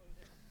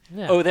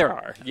 Yeah. Oh, there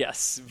are,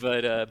 yes,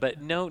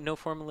 but no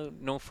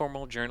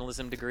formal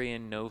journalism degree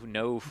and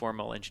no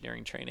formal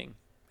engineering training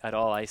at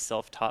all. I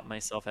self-taught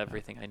myself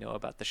everything I know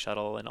about the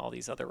shuttle and all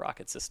these other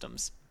rocket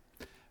systems.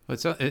 Well,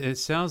 it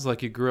sounds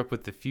like you grew up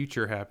with the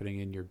future happening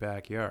in your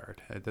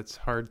backyard. That's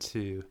hard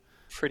to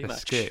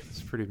escape.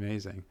 It's pretty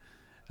amazing.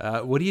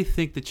 What do you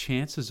think the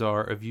chances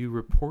are of you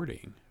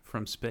reporting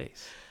from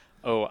space?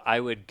 Oh, I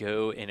would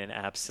go in an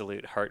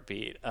absolute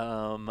heartbeat.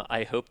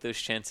 I hope those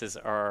chances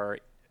are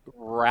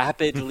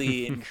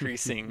rapidly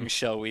increasing,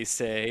 shall we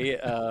say.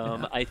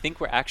 I think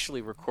we're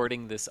actually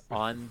recording this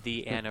on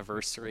the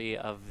anniversary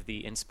of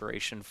the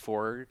Inspiration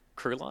 4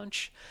 crew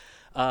launch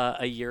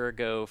a year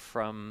ago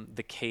from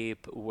the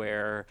Cape,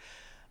 where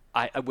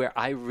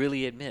I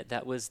really admit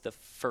that was the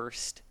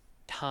first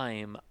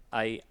time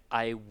I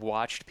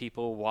watched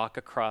people walk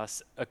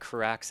across a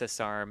crew access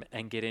arm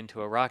and get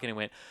into a rocket and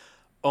went,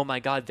 oh my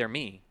God, they're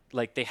me.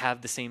 Like they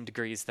have the same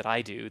degrees that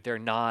I do. They're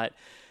not,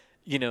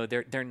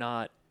 they're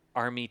not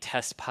army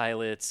test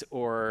pilots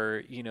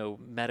or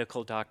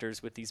medical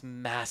doctors with these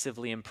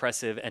massively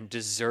impressive and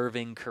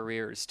deserving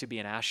careers to be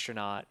an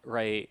astronaut,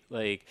 right?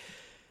 Like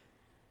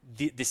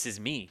this is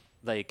me.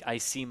 Like I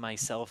see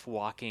myself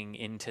walking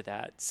into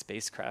that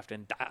spacecraft,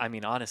 and I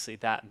mean honestly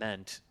that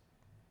meant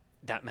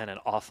an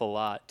awful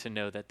lot to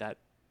know that that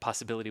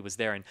possibility was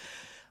there. And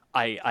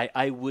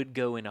I would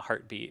go in a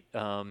heartbeat,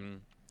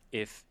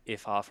 if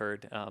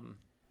offered.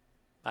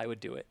 I would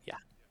do it. Yeah.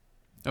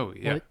 Oh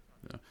yeah.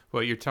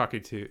 Well, you're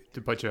talking to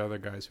a bunch of other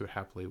guys who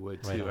happily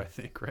would too. I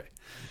think, right?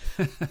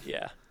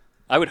 Yeah,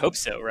 I would hope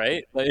so.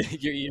 Right?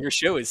 Like, your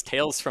show is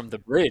Tales from the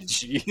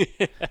Bridge.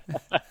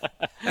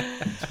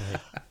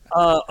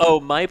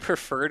 My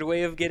preferred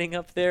way of getting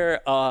up there.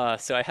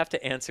 So I have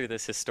to answer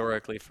this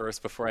historically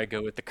first before I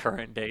go with the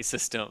current day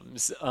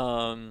systems.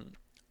 I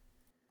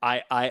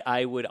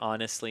would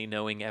honestly,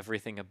 knowing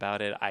everything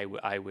about it,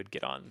 I would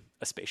get on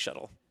a space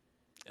shuttle,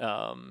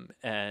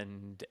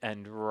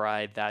 and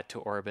ride that to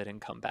orbit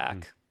and come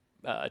back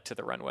to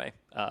the runway.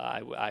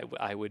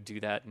 I would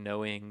do that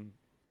knowing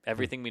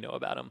everything we know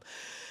about them.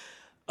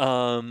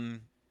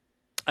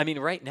 I mean,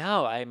 right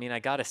now, I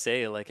gotta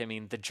say,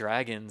 the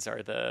Dragons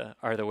are the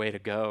way to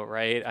go,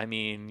 right?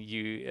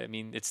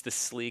 It's the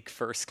sleek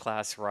first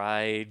class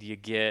ride.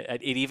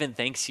 It even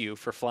thanks you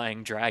for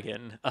flying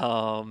Dragon,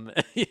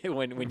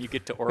 when you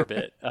get to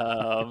orbit.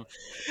 I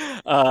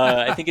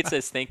think it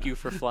says thank you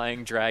for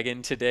flying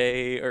Dragon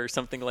today or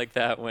something like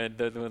that when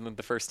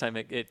the first time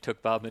it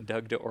took Bob and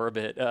Doug to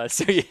orbit.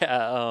 So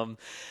yeah,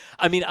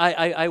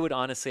 I would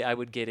honestly, I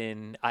would get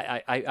in,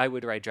 I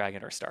would ride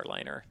Dragon or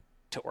Starliner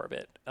to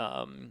orbit,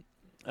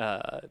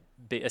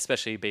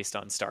 especially based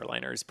on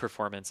Starliner's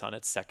performance on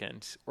its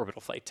second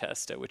orbital flight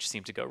test, which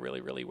seemed to go really,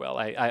 really well.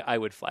 I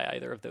would fly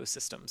either of those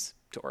systems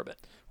to orbit.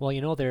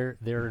 Well, they're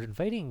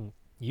inviting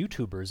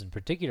YouTubers in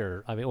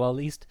particular. At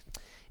least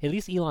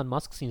Elon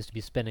Musk seems to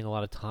be spending a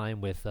lot of time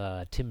with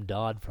Tim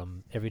Dodd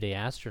from Everyday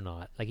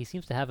Astronaut. Like he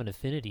seems to have an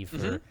affinity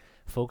for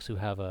folks who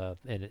have a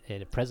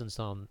presence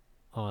on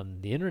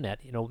the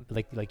internet.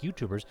 Like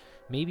YouTubers.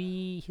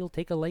 Maybe he'll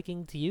take a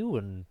liking to you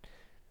and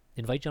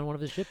invite you on one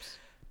of his ships.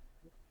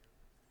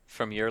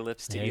 From your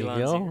lips to there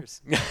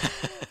Elon's ears.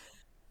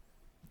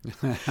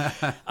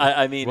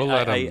 I mean, we'll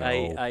let him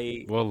know.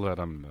 We'll let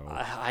him know.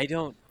 I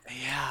don't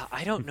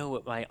know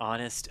what my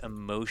honest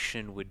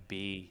emotion would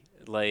be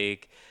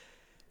like,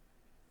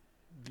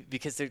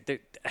 because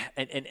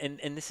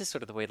and this is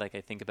sort of the way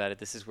I think about it.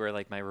 This is where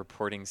my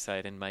reporting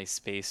side and my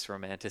space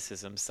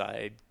romanticism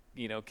side,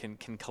 can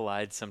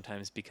collide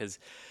sometimes, because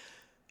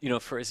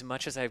for as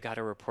much as I've got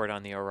to report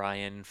on the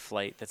Orion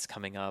flight that's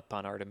coming up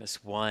on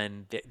Artemis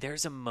 1,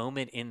 there's a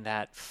moment in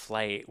that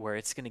flight where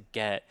it's going to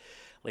get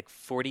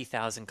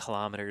 40,000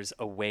 kilometers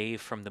away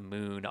from the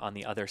moon on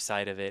the other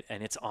side of it,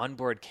 and its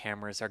onboard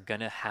cameras are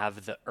going to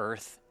have the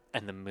Earth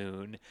and the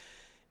moon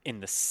in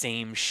the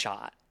same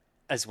shot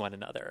as one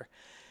another.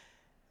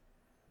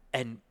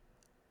 And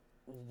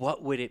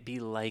what would it be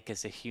like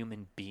as a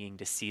human being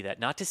to see that?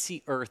 Not to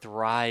see Earth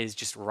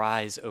just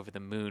rise over the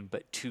moon,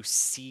 but to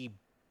see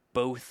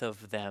both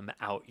of them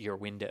out your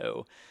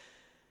window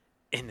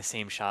in the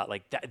same shot.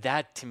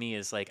 That to me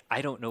is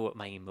I don't know what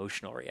my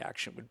emotional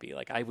reaction would be.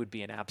 I would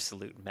be an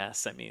absolute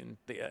mess.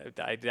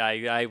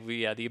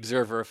 The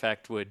observer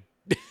effect would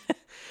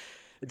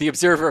the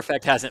observer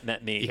effect hasn't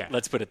met me. Yeah.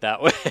 Let's put it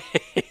that way.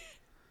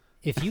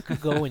 If you could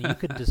go and you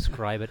could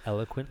describe it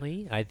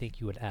eloquently, I think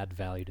you would add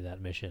value to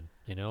that mission.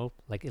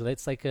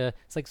 It's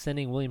like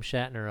sending William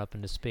Shatner up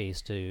into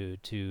space to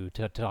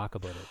talk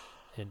about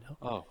it.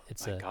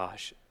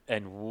 Gosh.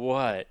 And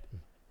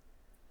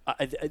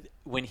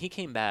when he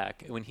came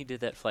back, when he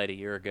did that flight a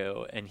year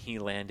ago and he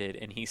landed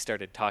and he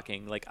started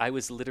talking, I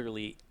was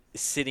literally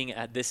sitting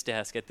at this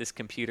desk, at this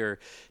computer,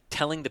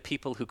 telling the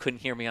people who couldn't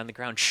hear me on the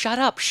ground, shut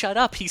up,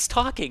 he's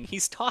talking.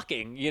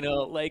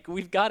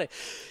 We've got it.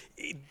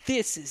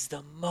 This is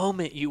the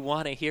moment you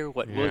want to hear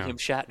what William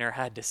Shatner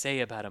had to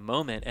say about a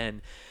moment.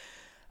 And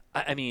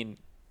I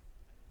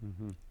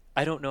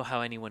don't know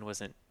how anyone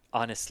wasn't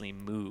honestly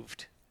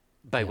moved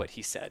by what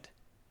he said.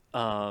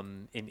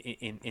 In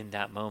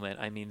that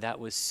moment. That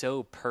was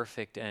so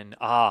perfect and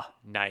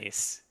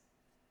nice,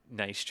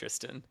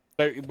 Tristan.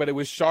 But it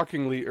was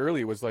shockingly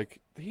early. It was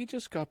he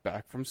just got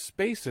back from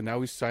space and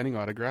now he's signing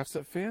autographs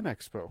at Fan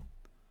Expo.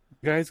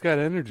 The guy's got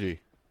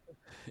energy.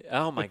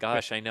 Oh my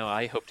gosh, I know.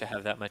 I hope to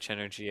have that much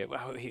energy.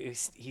 Wow,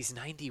 he's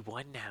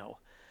 91 now.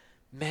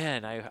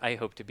 Man, I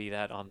hope to be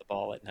that on the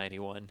ball at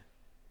 91.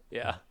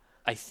 Yeah.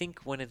 I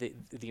think one of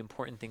the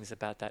important things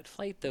about that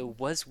flight, though,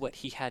 was what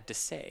he had to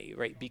say,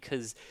 right?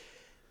 Because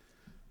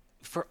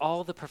for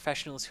all the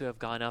professionals who have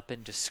gone up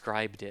and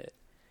described it,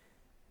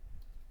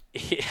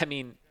 I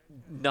mean,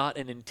 not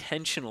an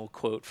intentional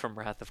quote from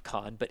Wrath of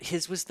Khan, but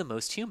his was the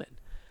most human.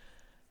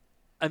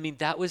 I mean,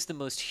 that was the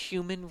most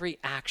human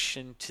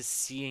reaction to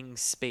seeing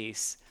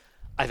space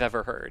I've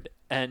ever heard.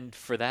 And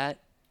for that,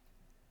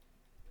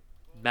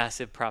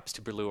 massive props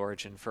to Blue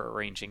Origin for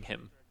arranging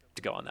him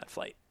to go on that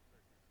flight.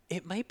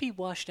 It might be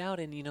washed out.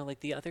 And,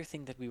 like the other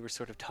thing that we were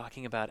sort of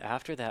talking about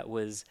after that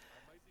was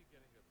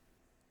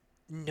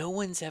no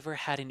one's ever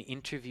had an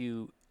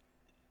interview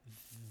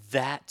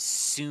that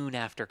soon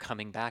after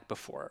coming back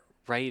before,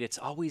 right? It's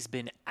always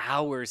been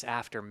hours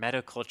after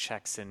medical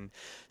checks and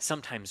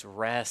sometimes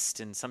rest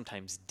and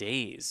sometimes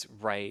days,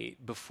 right,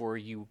 before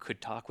you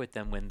could talk with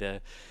them when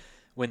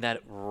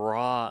that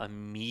raw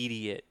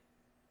immediate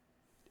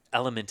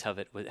element of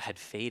it had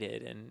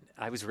faded. And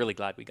I was really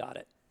glad we got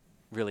it.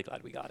 Really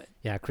glad we got it.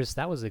 Yeah, Chris,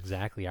 that was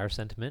exactly our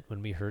sentiment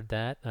when we heard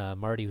that.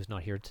 Marty, who's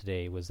not here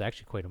today, was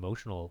actually quite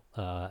emotional.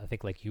 I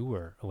think like you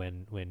were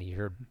when he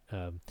heard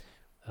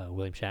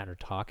William Shatner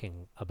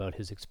talking about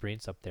his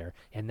experience up there,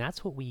 and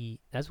that's what we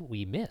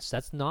miss.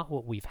 That's not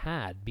what we've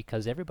had,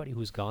 because everybody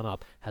who's gone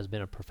up has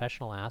been a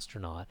professional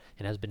astronaut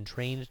and has been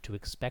trained to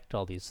expect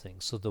all these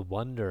things. So the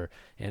wonder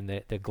and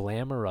the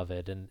glamour of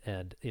it,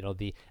 and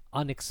the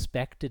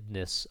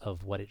unexpectedness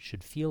of what it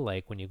should feel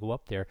like when you go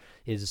up there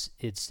it's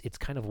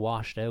kind of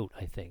washed out,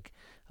 I think.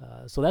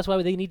 So that's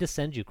why they need to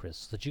send you, Chris,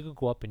 so that you can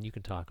go up and you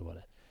can talk about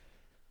it.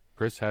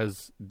 Chris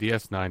has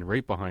DS9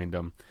 right behind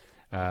him.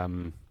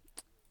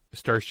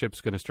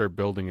 Starship's going to start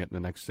building it in the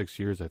next 6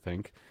 years, I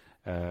think.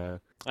 I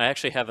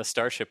actually have a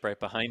Starship right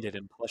behind it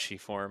in plushie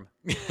form.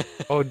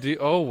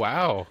 Oh,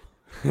 wow.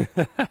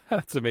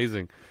 That's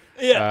amazing.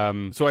 Yeah.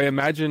 So I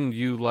imagine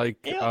you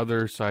like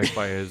other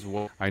sci-fi as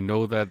well. I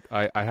know that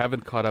I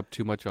haven't caught up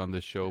too much on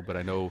this show, but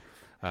I know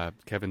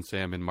Kevin,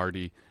 Sam, and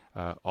Marty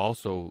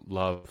also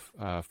love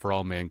For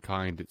All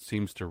Mankind. It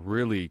seems to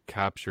really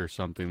capture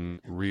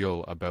something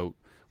real about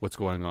what's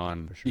going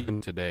on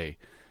even today.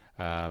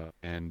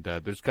 And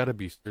there's got to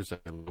be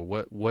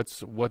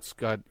what's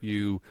got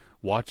you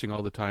watching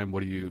all the time?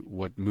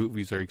 What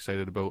movies are you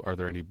excited about? Are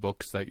there any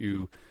books that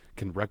you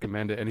can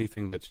recommend?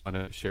 Anything that you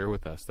want to share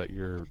with us that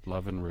you're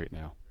loving right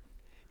now?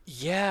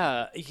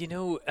 Yeah,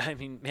 I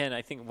mean, man,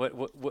 I think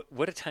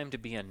what a time to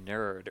be a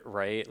nerd,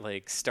 right?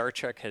 Like Star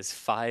Trek has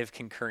 5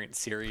 concurrent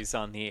series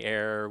on the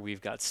air.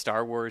 We've got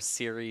Star Wars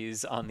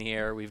series on the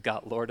air. We've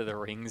got Lord of the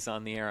Rings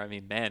on the air. I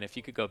mean, man, if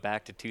you could go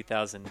back to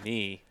 2000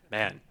 me,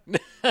 man.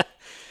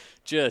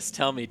 Just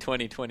tell me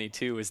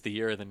 2022 is the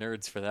year of the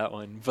nerds for that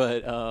one.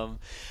 But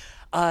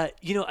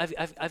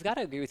I've got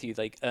to agree with you.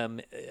 Like, I'm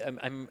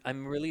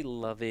really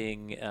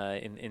loving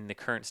in the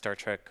current Star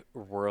Trek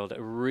world,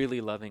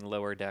 really loving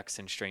Lower Decks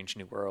and Strange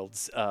New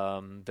Worlds.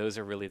 Those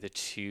are really the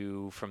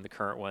 2 from the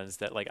current ones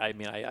that, like, I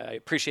mean, I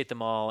appreciate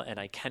them all, and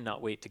I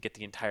cannot wait to get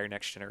the entire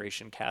Next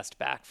Generation cast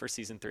back for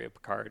season 3 of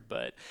Picard.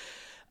 But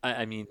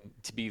I mean,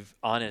 to be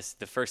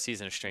honest, the first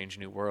season of Strange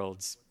New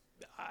Worlds,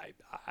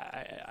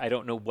 I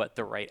don't know what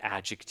the right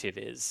adjective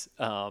is.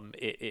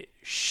 It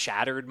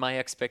shattered my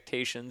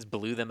expectations,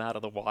 blew them out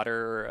of the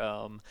water.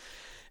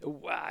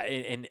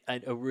 And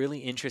a really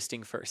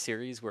interesting first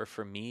series where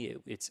for me,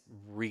 it's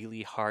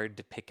really hard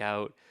to pick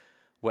out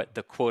what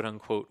the quote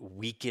unquote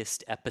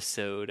weakest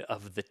episode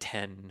of the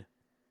 10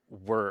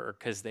 were,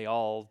 because they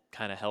all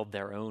kind of held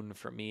their own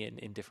for me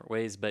in different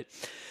ways. But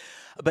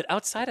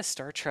outside of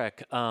Star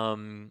Trek,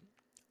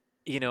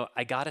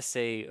 I gotta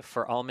say,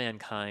 For All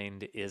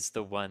Mankind is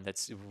the one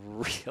that's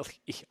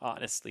really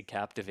honestly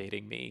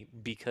captivating me,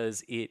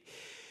 because it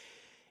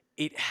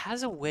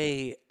has a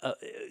way.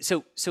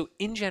 So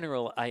in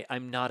general,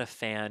 I'm not a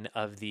fan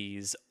of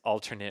these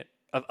alternate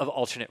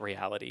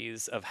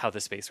realities of how the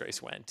space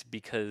race went,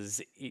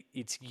 because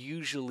it's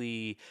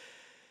usually,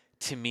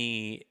 to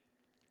me,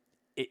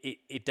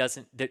 it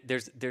doesn't.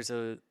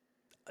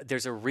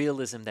 There's a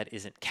realism that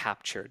isn't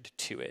captured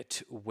to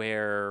it,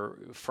 where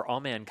For All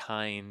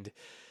Mankind,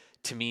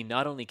 to me,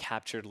 not only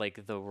captured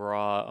like the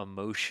raw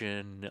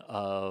emotion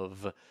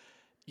of,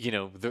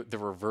 the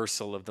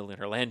reversal of the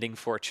lunar landing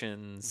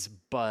fortunes,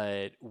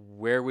 but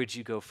where would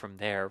you go from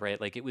there, right?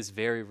 Like, it was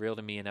very real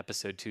to me in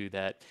episode 2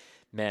 that,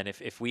 man,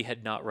 if we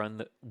had not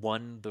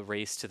won the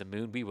race to the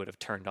moon, we would have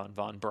turned on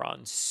von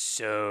Braun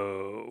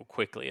so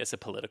quickly as a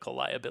political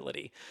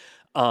liability.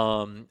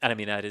 And I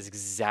mean, that is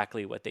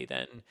exactly what they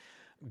then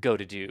go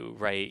to do,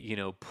 right?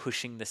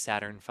 Pushing the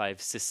Saturn V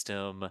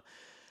system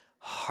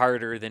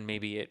harder than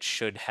maybe it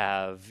should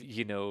have.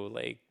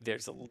 Like,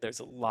 there's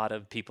a lot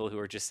of people who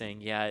are just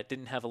saying, yeah, it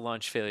didn't have a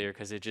launch failure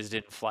because it just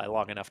didn't fly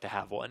long enough to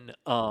have one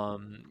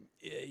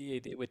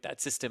with that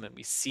system. And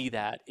we see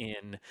that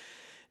in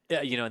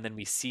and then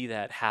we see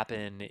that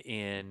happen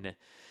in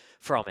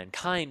For All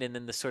Mankind, and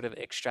then the sort of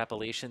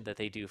extrapolation that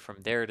they do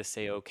from there to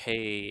say,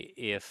 okay,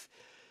 if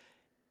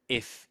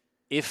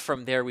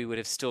from there we would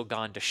have still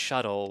gone to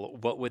shuttle,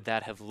 what would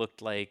that have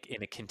looked like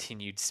in a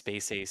continued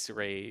space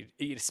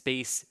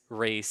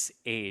race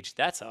age?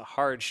 That's a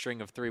hard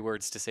string of 3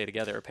 words to say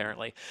together,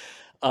 apparently.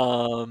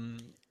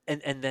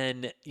 and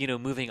then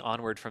moving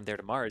onward from there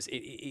to Mars,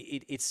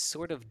 it's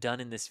sort of done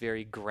in this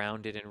very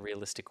grounded and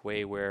realistic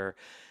way where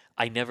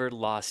I never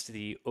lost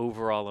the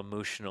overall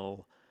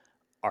emotional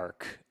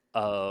arc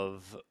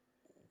of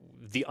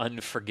the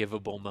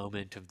unforgivable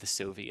moment of the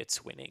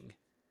Soviets winning,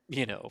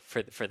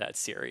 for that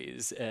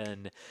series,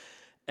 and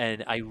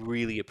I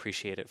really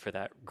appreciate it for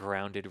that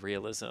grounded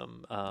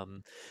realism.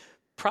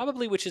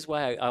 Probably, which is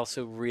why I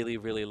also really,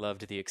 really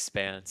loved The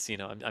Expanse.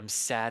 I'm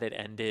sad it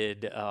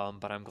ended,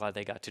 but I'm glad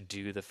they got to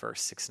do the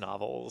first 6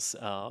 novels.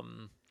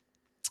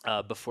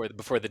 Before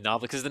the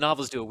novel, because the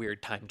novels do a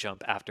weird time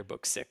jump after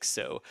book 6,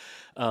 so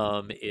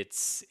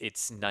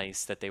it's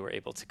nice that they were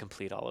able to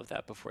complete all of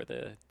that before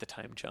the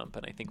time jump,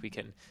 and I think we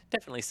can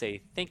definitely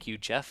say thank you,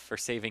 Jeff, for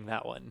saving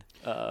that one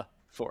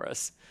for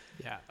us.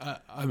 Yeah,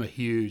 I'm a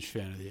huge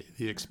fan of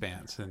the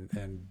Expanse,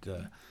 and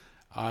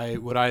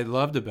what I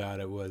loved about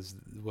it was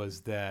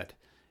that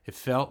it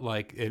felt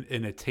like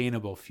an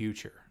attainable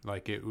future.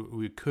 Like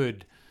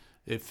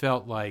it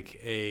felt like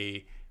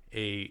a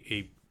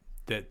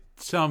that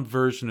some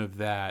version of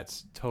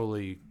that's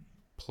totally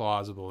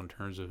plausible in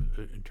terms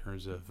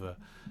of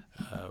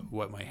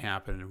what might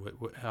happen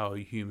and how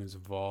humans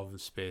evolve in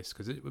space.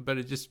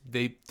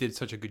 They did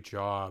such a good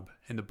job,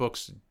 and the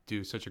books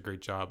do such a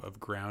great job of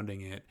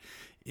grounding it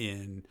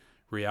in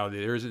reality.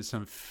 There isn't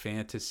some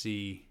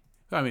fantasy.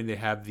 I mean, they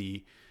have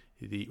the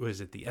what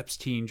is it, the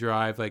Epstein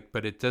drive,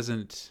 but it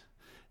doesn't.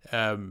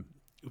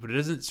 But it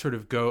doesn't sort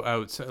of go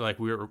outside, like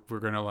we're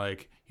gonna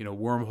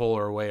wormhole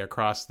our way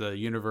across the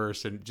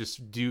universe and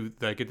just do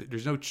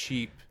there's no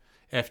cheap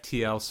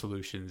FTL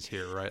solutions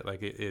here, right?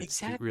 Like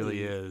Exactly. It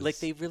really is. Like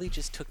they really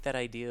just took that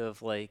idea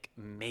of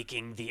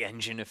making the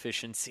engine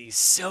efficiency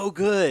so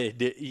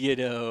good,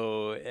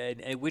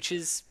 and which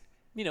is,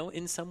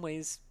 in some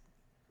ways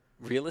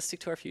realistic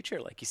to our future.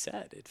 Like you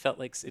said, it felt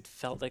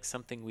like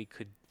something we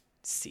could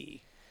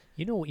see.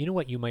 You know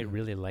what you might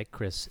really like,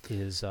 Chris,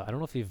 is I don't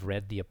know if you've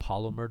read The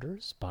Apollo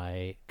Murders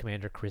by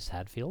Commander Chris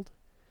Hadfield.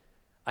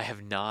 I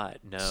have not,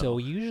 no. So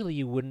usually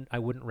I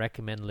wouldn't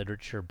recommend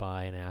literature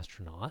by an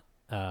astronaut,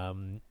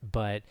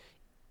 but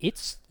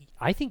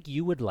I think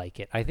you would like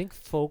it. I think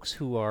folks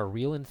who are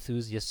real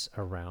enthusiasts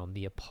around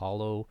the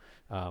Apollo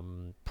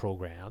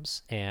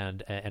programs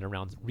and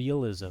around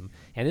realism,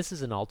 and this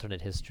is an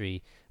alternate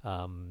history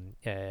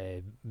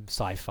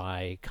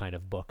sci-fi kind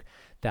of book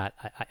that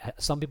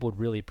some people would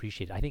really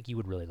appreciate. I think you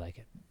would really like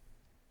it.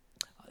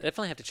 I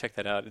definitely have to check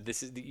that out.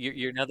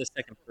 You're now the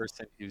second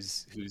person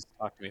who's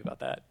talked to me about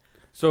that.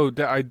 So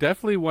I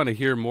definitely want to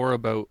hear more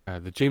about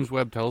the James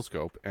Webb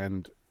Telescope.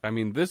 And I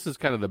mean, this is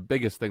kind of the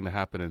biggest thing to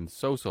happen in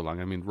so long.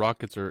 I mean,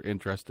 rockets are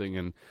interesting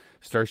and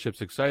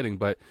Starship's exciting,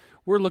 but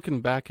we're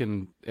looking back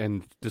and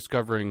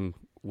discovering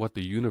what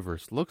the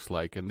universe looks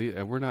like. And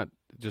we're not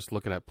just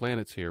looking at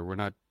planets here. We're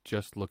not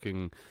just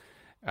looking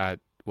at,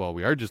 well,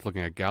 we are just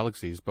looking at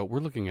galaxies, but we're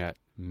looking at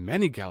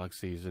many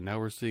galaxies. And now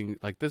we're seeing,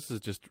 this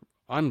is just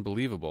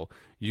unbelievable.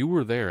 You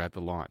were there at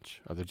the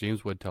launch of the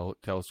James Webb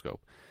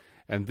Telescope.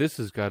 And this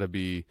has got to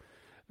be,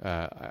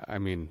 I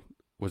mean,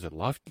 was it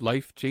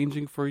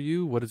life-changing for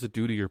you? What does it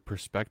do to your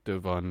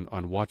perspective on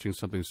watching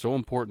something so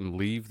important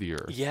leave the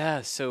Earth?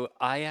 Yeah, so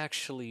I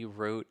actually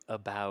wrote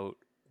about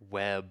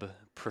Webb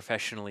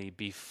professionally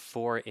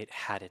before it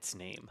had its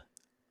name,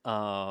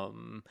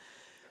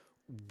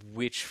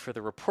 which for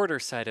the reporter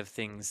side of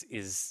things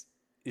is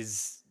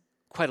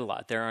quite a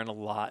lot. There aren't a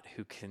lot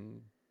who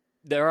can.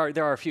 There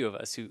are a few of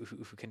us who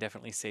can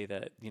definitely say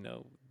that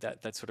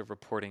that sort of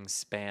reporting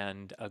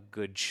spanned a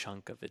good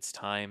chunk of its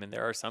time, and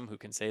there are some who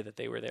can say that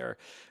they were there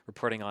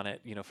reporting on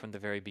it from the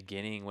very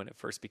beginning when it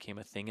first became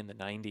a thing in the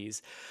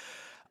 90s.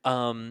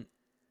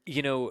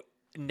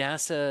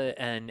 NASA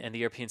and the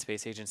European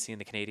Space Agency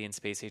and the Canadian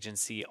Space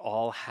Agency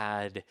all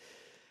had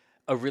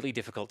a really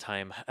difficult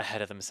time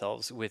ahead of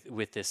themselves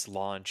with this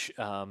launch,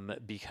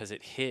 because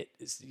it hit,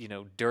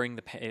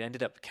 it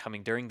ended up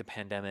coming during the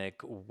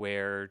pandemic,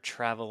 where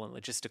travel and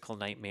logistical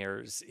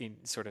nightmares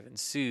sort of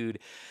ensued.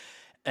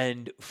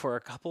 And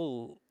for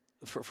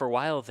a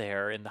while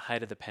there, in the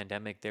height of the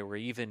pandemic, there were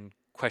even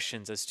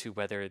questions as to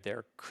whether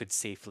there could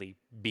safely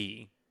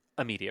be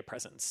a media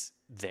presence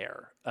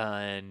there.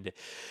 And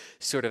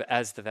sort of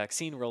as the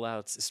vaccine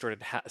rollouts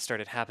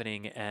started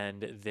happening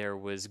and there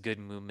was good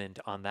movement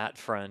on that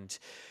front,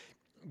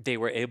 they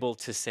were able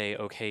to say,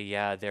 okay,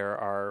 yeah,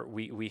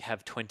 we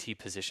have 20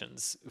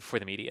 positions for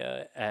the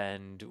media,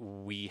 and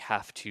we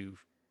have to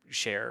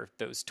share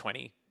those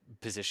 20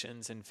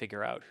 positions and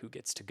figure out who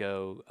gets to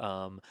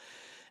go.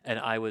 And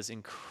I was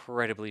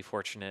incredibly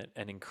fortunate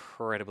and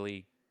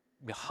incredibly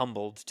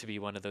humbled to be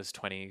one of those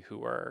 20 who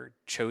were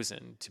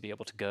chosen to be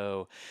able to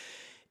go.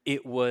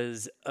 It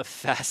was a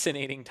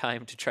fascinating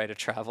time to try to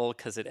travel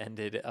because it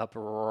ended up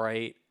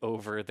right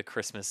over the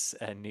Christmas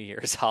and New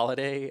Year's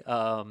holiday.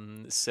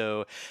 And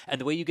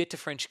the way you get to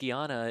French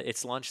Guiana,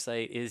 its launch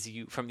site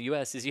from the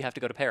US, is you have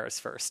to go to Paris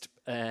first.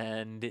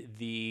 And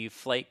the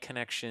flight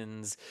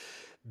connections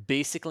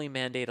basically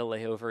mandate a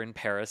layover in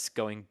Paris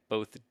going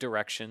both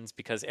directions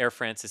because Air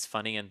France is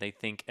funny and they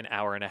think an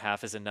hour and a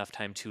half is enough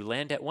time to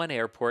land at one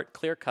airport,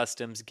 clear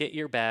customs, get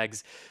your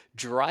bags,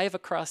 drive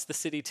across the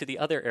city to the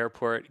other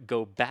airport,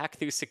 go back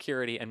through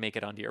security, and make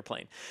it onto your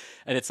plane.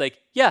 And it's like,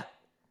 yeah,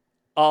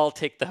 I'll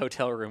take the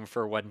hotel room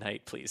for one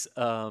night, please,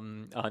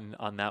 on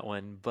that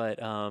one. But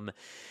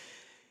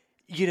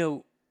you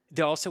know,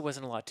 there also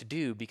wasn't a lot to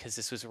do because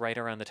this was right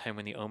around the time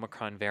when the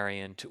Omicron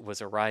variant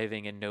was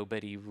arriving and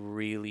nobody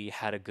really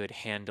had a good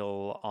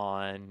handle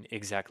on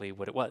exactly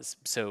what it was.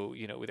 So,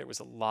 you know, there was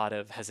a lot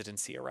of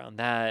hesitancy around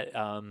that.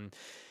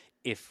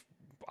 If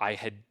I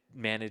had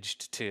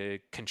managed to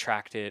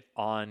contract it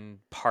on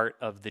part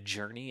of the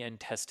journey and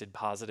tested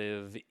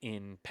positive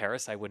in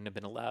Paris, I wouldn't have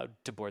been allowed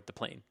to board the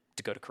plane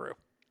to go to Kourou.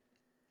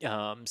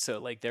 So,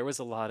 like, there was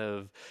a lot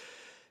of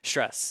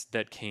stress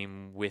that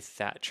came with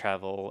that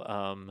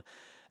travel,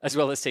 as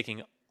well as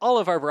taking all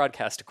of our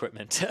broadcast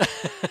equipment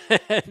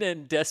and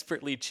then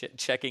desperately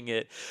checking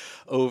it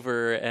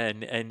over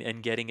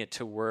and getting it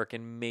to work.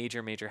 And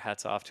major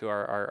hats off to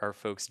our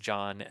folks,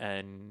 John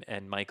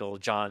and Michael.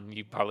 John,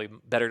 you probably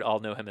better all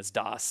know him as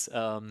DOS,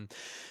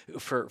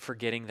 for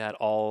getting that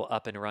all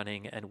up and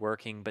running and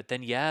working. But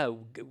then, yeah,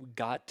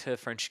 got to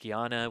French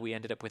Guiana. We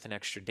ended up with an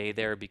extra day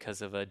there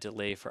because of a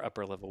delay for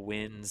upper level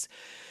winds.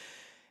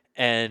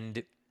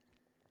 And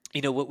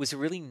you know, what was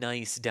really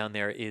nice down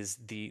there is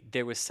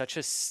there was such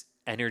a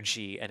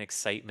energy and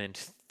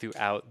excitement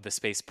throughout the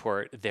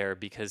spaceport there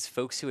because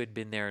folks who had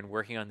been there and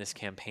working on this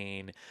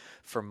campaign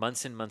for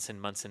months and months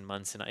and months and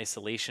months in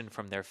isolation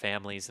from their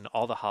families and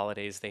all the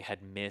holidays they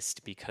had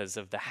missed because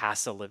of the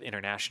hassle of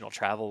international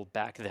travel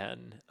back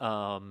then,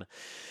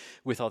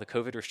 with all the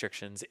COVID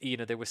restrictions, you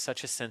know, there was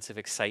such a sense of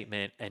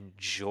excitement and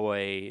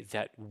joy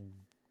that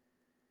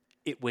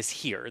it was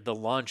here. The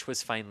launch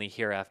was finally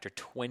here after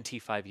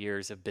 25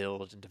 years of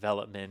build and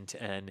development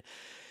and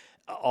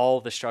all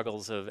the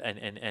struggles of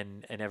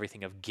and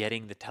everything of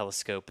getting the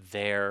telescope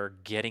there,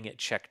 getting it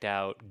checked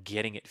out,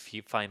 getting it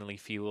finally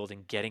fueled,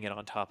 and getting it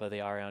on top of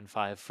the Ariane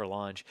 5 for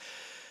launch.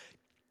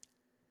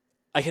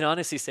 I can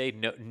honestly say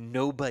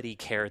nobody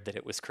cared that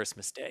it was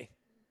Christmas Day.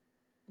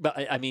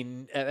 But I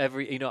mean,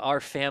 our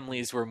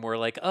families were more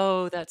like,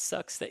 "Oh, that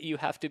sucks that you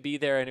have to be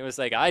there," and it was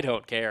like, I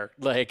don't care.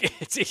 Like,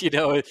 it's,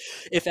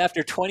 if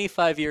after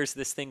 25 years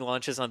this thing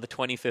launches on the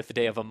 25th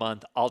day of a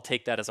month, I'll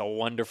take that as a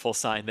wonderful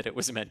sign that it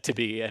was meant to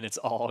be, and it's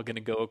all going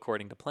to go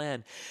according to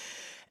plan.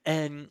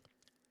 And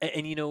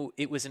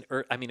it was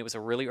it was a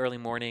really early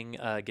morning,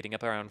 getting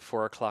up around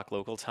 4 o'clock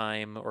local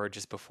time or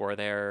just before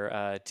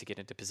there, to get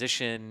into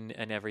position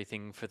and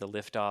everything for the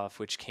liftoff,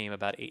 which came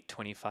about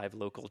 8:25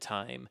 local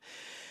time.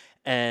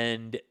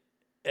 And,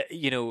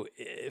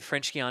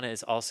 French Guiana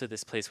is also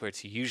this place where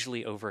it's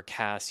usually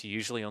overcast. You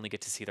usually only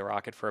get to see the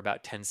rocket for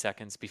about 10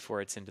 seconds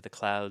before it's into the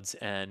clouds.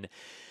 And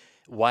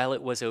while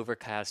it was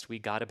overcast, we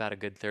got about a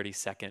good 30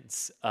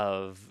 seconds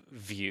of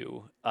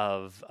view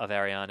of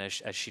Ariane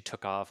as she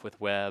took off with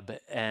Webb.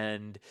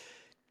 And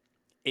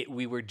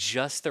we were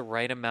just the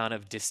right amount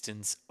of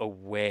distance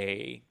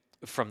away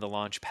from the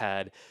launch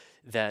pad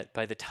that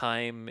by the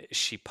time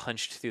she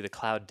punched through the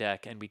cloud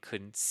deck and we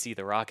couldn't see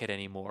the rocket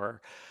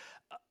anymore,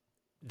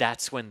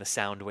 that's when the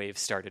sound waves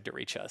started to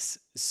reach us.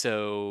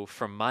 So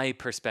from my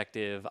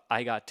perspective,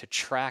 I got to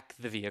track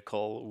the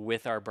vehicle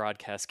with our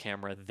broadcast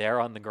camera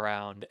there on the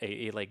ground,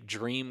 a like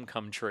dream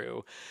come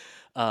true,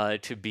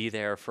 to be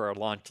there for a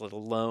launch, let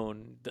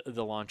alone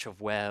the launch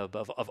of Webb,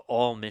 of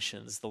all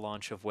missions, the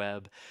launch of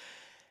Webb.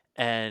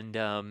 And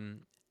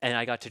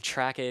I got to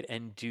track it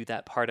and do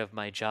that part of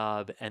my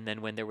job. And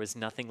then when there was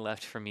nothing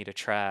left for me to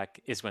track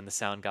is when the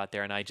sound got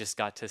there, and I just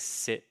got to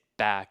sit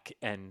back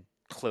and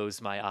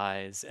close my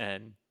eyes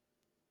and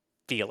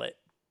feel it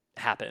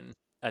happen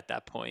at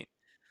that point.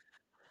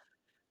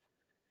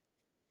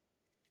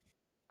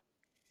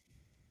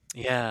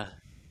 Yeah.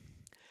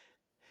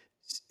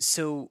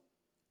 So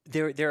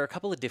there are a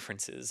couple of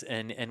differences,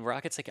 and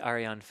rockets like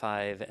Ariane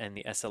 5 and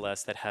the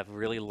SLS that have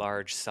really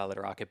large solid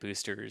rocket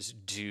boosters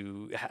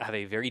do have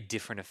a very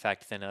different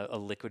effect than a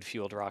liquid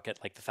fueled rocket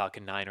like the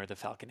Falcon 9 or the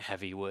Falcon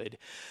Heavy would.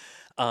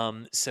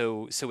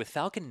 So with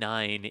Falcon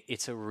 9,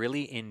 it's a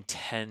really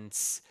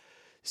intense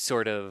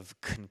sort of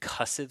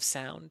concussive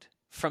sound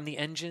from the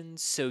engine,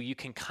 so you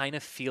can kind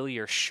of feel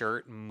your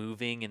shirt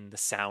moving in the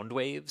sound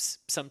waves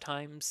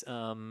sometimes,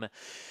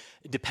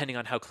 depending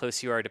on how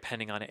close you are,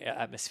 depending on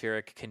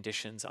atmospheric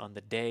conditions on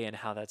the day and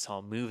how that's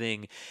all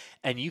moving.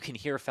 And you can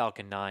hear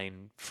Falcon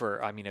 9 for,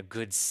 a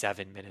good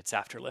 7 minutes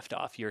after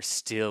liftoff. You're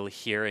still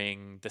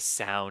hearing the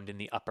sound in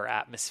the upper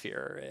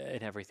atmosphere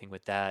and everything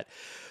with that.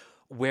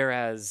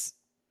 Whereas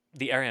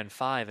the Ariane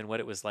 5 and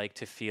what it was like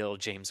to feel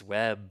James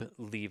Webb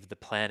leave the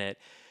planet,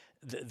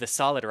 the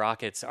solid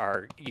rockets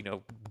are,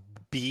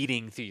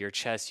 beating through your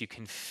chest. You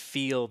can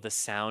feel the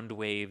sound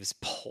waves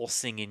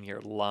pulsing in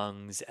your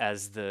lungs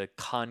as the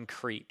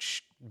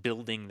concrete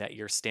building that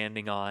you're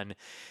standing on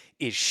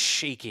is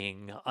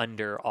shaking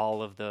under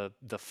all of the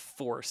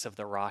force of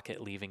the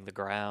rocket leaving the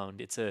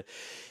ground.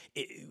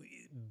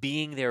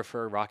 Being there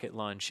for a rocket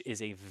launch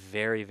is a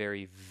very,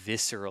 very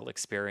visceral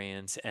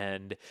experience,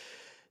 and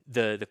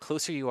the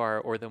closer you are,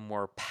 or the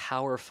more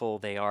powerful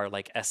they are,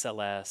 like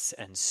SLS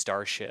and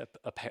Starship,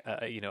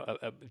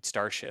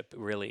 Starship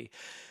really,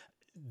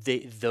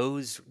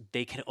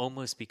 they can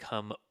almost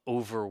become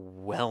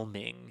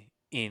overwhelming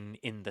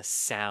in the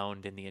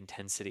sound and the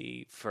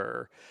intensity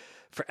for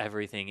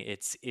everything.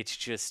 It's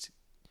just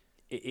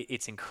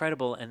it's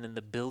incredible. And then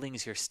the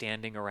buildings you're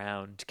standing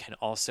around can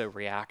also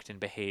react and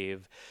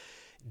behave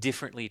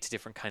differently to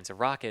different kinds of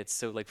rockets.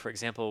 So like, for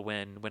example,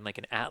 when like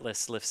an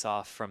Atlas lifts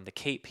off from the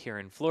Cape here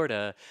in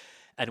Florida,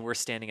 and we're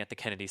standing at the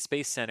Kennedy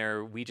Space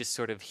Center, we just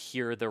sort of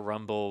hear the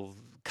rumble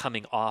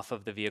coming off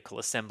of the vehicle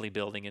assembly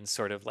building and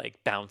sort of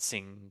like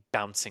bouncing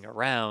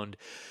around.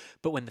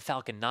 But when the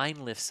Falcon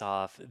 9 lifts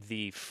off,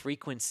 the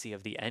frequency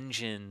of the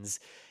engines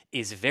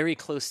is very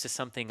close to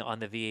something on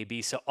the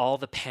VAB. So all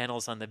the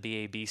panels on the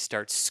VAB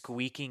start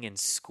squeaking and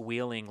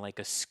squealing like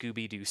a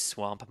Scooby-Doo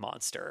swamp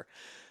monster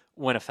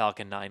when a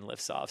Falcon 9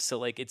 lifts off. So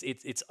like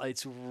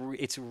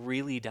it's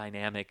really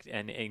dynamic,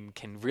 and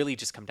can really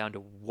just come down to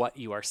what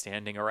you are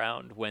standing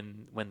around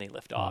when they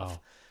lift off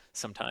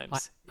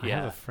sometimes. I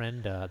have a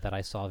friend that I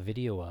saw a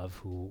video of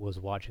who was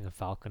watching a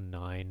Falcon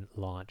 9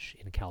 launch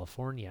in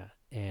California,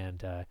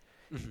 and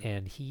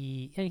and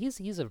he's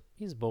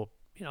both,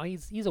 you know,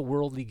 he's a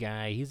worldly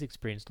guy. He's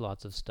experienced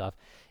lots of stuff,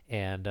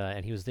 and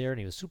he was there and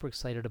he was super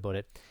excited about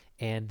it.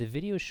 And the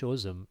video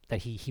shows him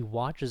that he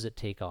watches it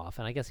take off,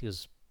 and I guess he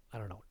was, I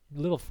don't know, a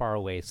little far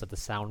away, so the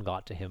sound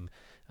got to him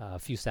a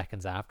few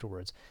seconds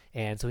afterwards.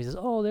 And so he says,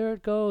 "Oh, there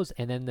it goes!"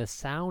 And then the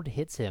sound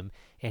hits him,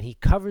 and he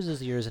covers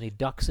his ears and he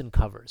ducks and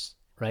covers.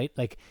 Right,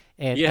 like,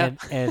 and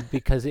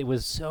because it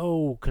was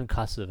so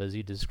concussive, as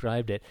you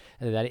described it,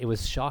 that it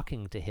was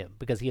shocking to him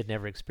because he had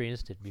never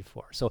experienced it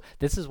before. So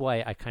this is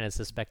why I kind of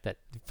suspect that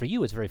for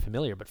you it's very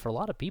familiar, but for a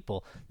lot of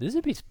people this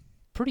would be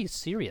pretty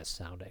serious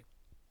sounding.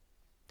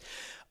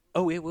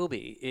 Oh, it will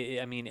be.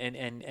 I mean,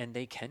 and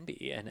they can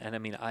be, and I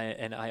mean,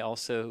 I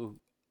also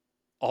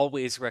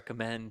always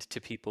recommend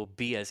to people,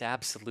 be as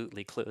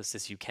absolutely close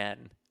as you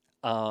can,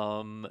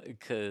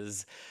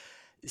 because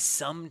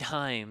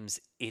sometimes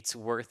it's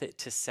worth it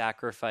to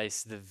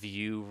sacrifice the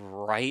view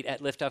right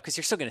at liftoff, because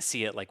you're still going to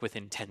see it like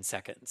within 10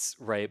 seconds,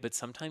 right? But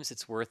sometimes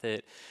it's worth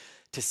it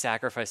to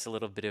sacrifice a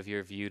little bit of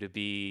your view to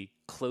be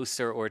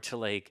closer, or to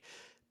like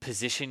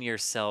position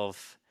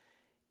yourself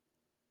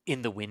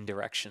in the wind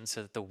direction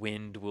so that the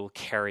wind will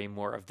carry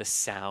more of the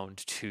sound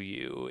to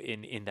you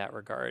in that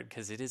regard,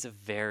 because it is a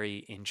very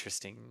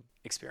interesting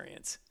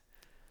experience.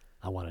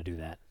 I want to do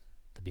that.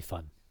 That'd be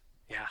fun.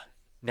 Yeah.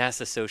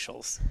 NASA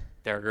socials.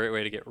 They're a great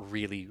way to get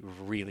really,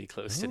 really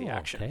close to the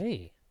action.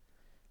 Okay.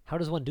 How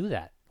does one do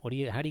that? How do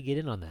you get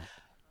in on that?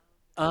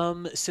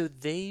 So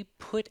they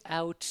put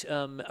out,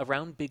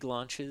 around big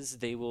launches,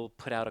 they will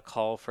put out a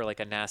call for like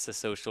a NASA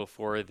social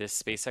for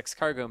this SpaceX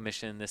cargo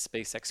mission, this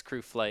SpaceX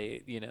crew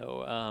flight,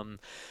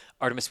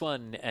 Artemis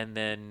 1. And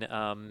then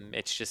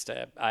it's just,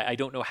 I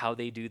don't know how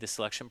they do the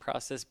selection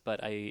process, but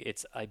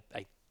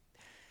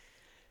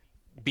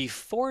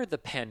before the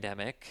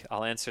pandemic,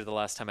 I'll answer the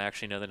last time I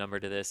actually know the number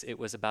to this, it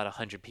was about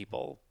 100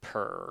 people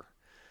per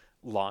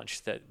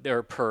launch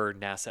per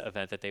NASA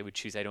event that they would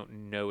choose. I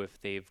don't know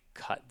if they've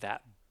cut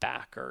that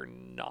back or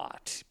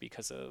not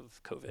because of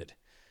COVID.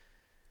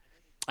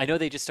 I know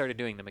they just started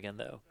doing them again,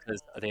 though,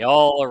 because they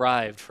all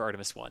arrived for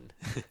Artemis 1.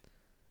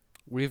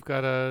 We've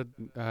got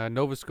a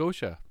Nova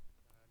Scotia,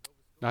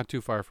 not too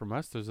far from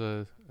us.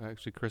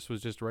 Actually, Chris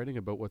was just writing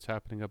about what's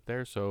happening up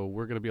there, so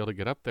we're going to be able to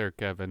get up there,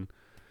 Kevin.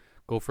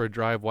 Go for a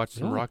drive, watch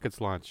some rockets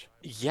launch.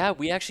 Yeah,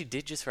 we actually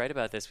did just write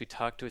about this. We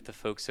talked with the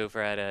folks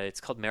over at, it's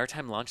called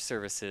Maritime Launch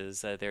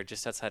Services. They're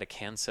just outside of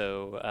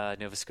Canso,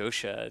 Nova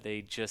Scotia.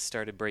 They just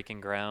started breaking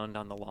ground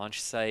on the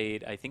launch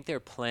site. I think their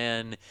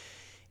plan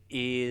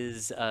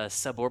is a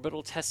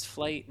suborbital test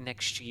flight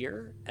next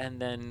year,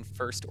 and then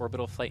first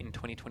orbital flight in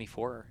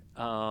 2024.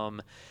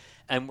 And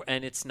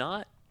it's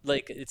not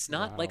like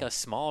like a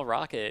small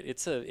rocket.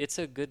 It's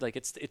a good, like,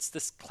 it's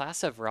this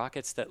class of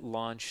rockets that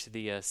launched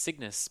the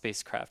Cygnus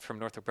spacecraft from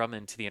Northrop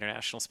Grumman to the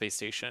International Space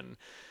Station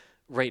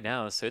right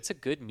now. So it's a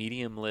good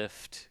medium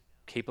lift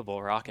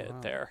capable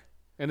rocket there.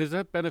 And is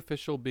that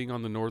beneficial being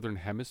on the northern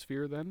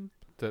hemisphere then?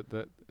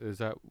 That is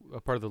that a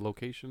part of the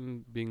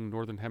location, being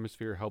northern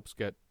hemisphere helps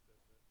get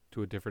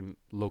to a different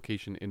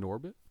location in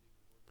orbit?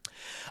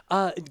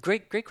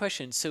 Great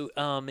question. So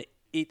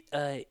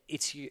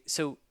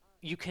so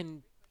you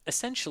can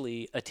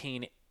essentially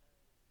attain.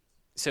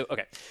 So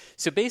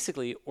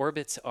basically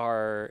orbits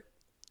are,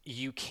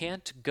 you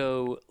can't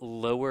go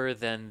lower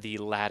than the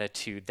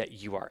latitude that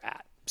you are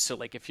at. So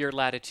like if your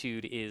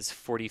latitude is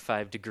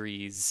 45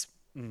 degrees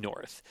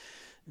north,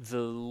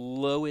 the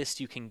lowest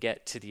you can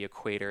get to the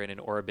equator in an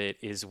orbit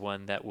is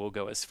one that will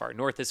go as far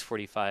north as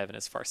 45 and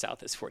as far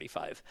south as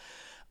 45.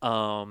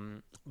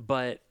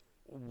 But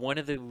one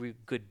of the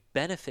good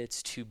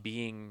benefits to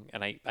being,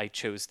 and I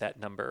chose that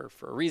number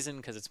for a reason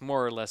because it's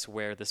more or less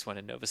where this one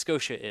in Nova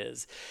Scotia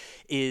is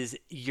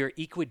you're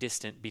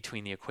equidistant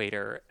between the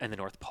equator and the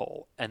North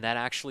Pole. And that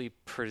actually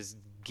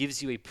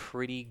gives you a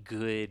pretty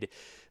good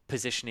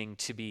positioning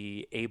to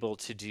be able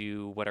to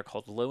do what are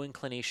called low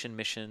inclination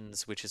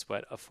missions, which is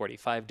what a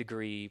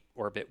 45-degree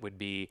orbit would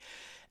be,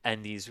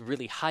 and these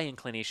really high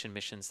inclination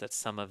missions that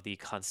some of the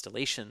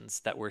constellations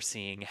that we're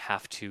seeing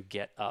have to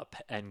get up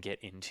and get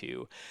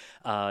into,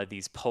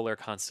 these polar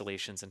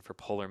constellations and for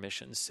polar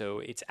missions. So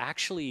it's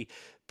actually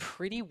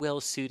pretty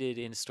well suited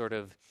in sort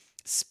of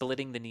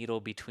splitting the needle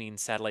between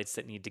satellites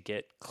that need to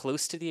get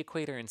close to the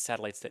equator and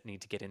satellites that need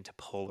to get into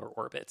polar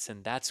orbits.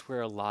 And that's where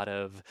a lot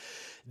of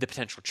the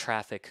potential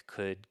traffic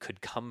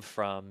could come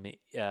from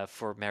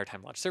for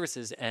maritime launch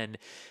services. And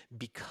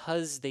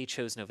because they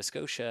chose Nova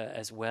Scotia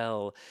as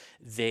well,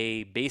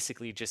 they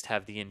basically just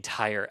have the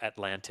entire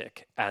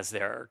Atlantic as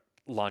their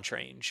launch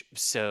range,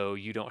 so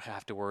you don't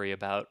have to worry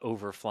about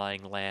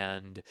overflying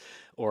land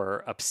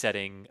or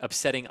upsetting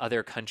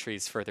other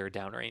countries further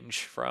downrange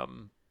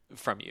from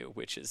you,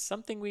 which is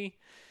something we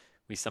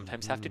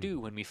sometimes have to do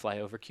when we fly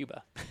over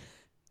Cuba.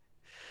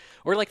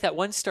 Or like that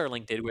one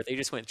Starlink did where they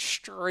just went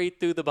straight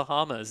through the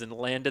Bahamas and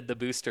landed the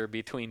booster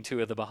between two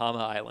of the Bahama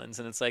Islands.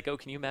 And it's like, oh,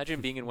 can you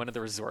imagine being in one of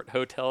the resort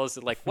hotels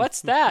and like,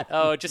 what's that?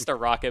 Oh, just a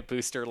rocket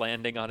booster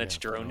landing on its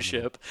drone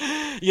ship.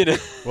 You know.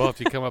 Well,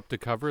 if you come up to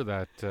cover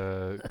that,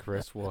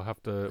 Chris,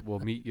 we'll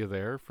meet you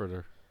there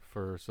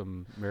for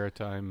some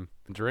maritime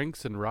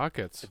drinks and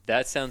rockets.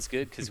 That sounds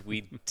good because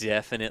we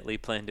definitely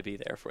plan to be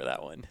there for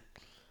that one.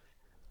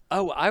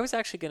 Oh, I was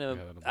actually gonna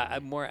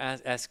more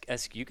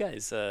ask you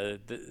guys a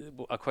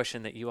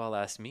question that you all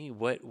asked me.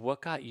 What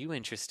got you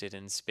interested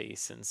in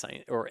space and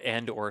science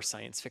or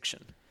science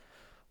fiction?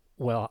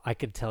 Well, I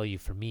can tell you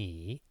for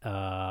me,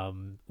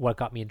 what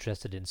got me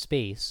interested in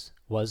space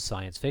was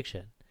science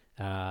fiction.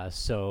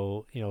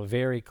 So,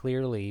 very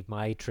clearly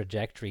my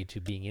trajectory to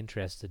being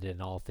interested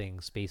in all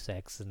things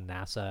SpaceX and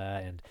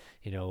NASA and,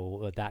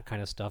 that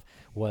kind of stuff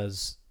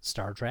was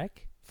Star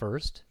Trek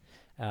first.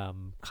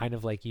 Kind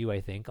of like you, I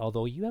think,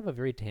 although you have a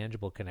very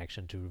tangible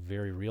connection to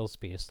very real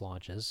space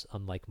launches,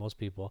 unlike most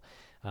people.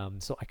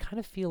 So I kind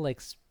of feel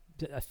like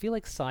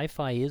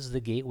sci-fi is the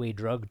gateway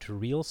drug to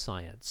real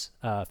science,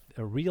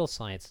 real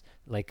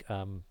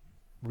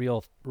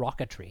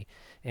rocketry.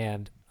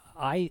 And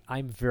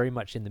I'm very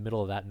much in the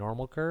middle of that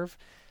normal curve.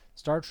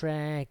 Star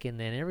Trek and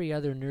then every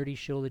other nerdy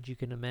show that you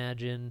can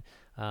imagine.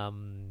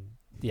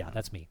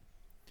 That's me.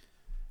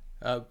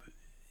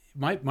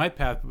 My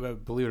path,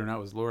 believe it or not,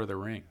 was Lord of the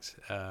Rings,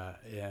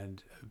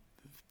 and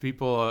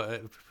people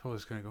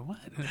was going to go,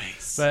 what?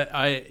 Nice. But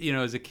I,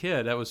 as a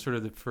kid, that was sort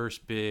of the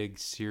first big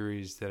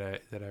series that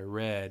I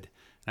read,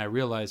 and I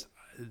realized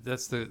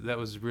that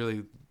was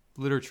really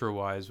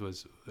literature-wise I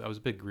was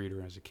a big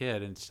reader as a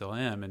kid and still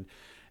am,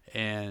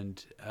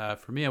 and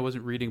for me, I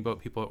wasn't reading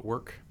about people at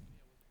work.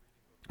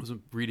 I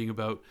wasn't reading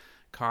about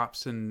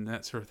cops and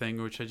that sort of thing,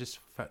 which I just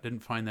didn't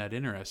find that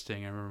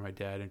interesting. I remember my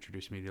dad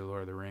introduced me to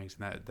Lord of the Rings,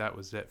 and that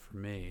was it for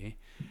me.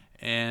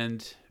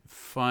 And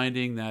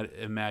finding that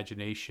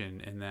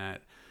imagination and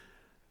that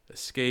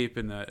escape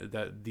and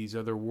that these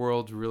other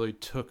worlds really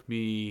led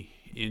me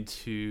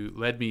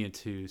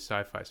into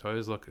sci-fi. So I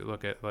always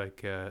look at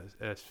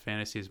as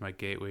fantasy as my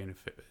gateway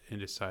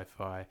into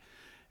sci-fi,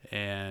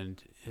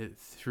 and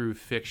through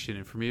fiction.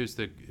 And for me,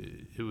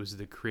 it was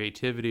the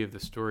creativity of the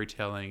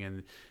storytelling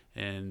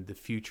and the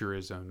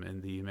futurism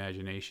and the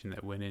imagination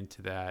that went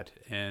into that,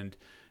 and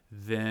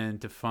then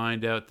to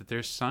find out that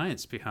there's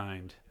science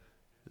behind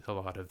a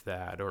lot of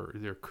that, or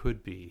there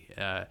could be,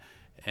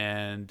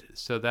 and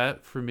so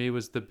that for me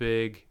was the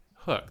big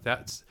hook.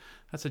 That's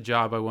a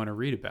job I want to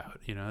read about.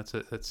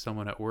 That's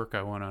someone at work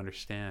I want to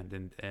understand,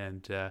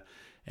 and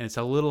it's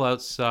a little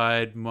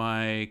outside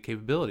my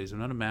capabilities. I'm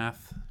not a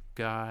math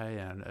guy,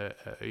 and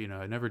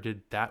I never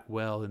did that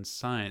well in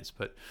science,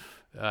 but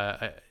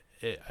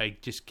I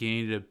just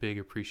gained a big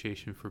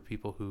appreciation for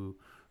people who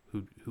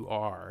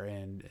are,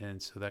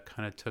 and so that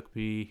kind of took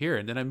me here.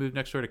 And then I moved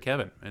next door to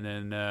Kevin, and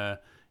then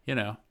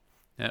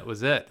that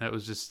was it. That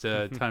was just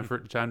time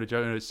to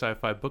join a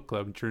sci-fi book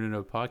club and turn into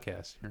a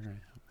podcast.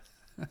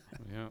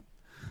 Yeah.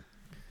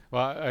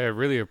 Well, I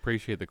really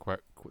appreciate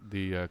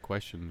the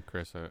question,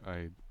 Chris.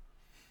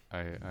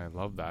 I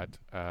love that.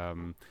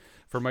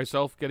 For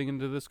myself, getting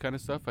into this kind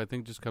of stuff, I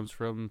think just comes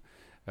from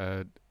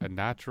a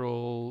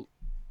natural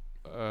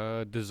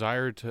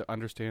desire to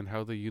understand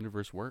how the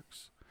universe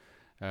works,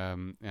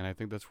 and I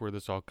think that's where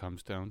this all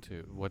comes down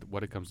to.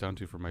 What it comes down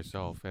to for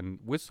myself, and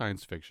with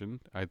science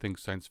fiction, I think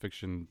science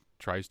fiction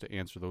tries to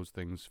answer those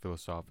things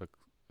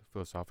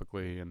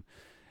philosophically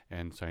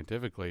and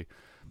scientifically,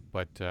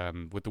 but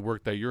with the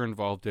work that you're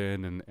involved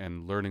in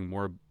and learning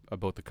more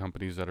about the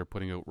companies that are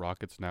putting out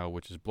rockets now,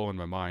 which is blowing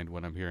my mind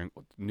when I'm hearing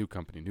new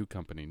company,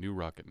 new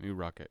rocket,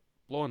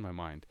 blowing my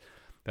mind.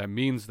 That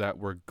means that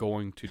we're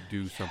going to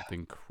do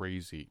something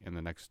crazy in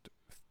the next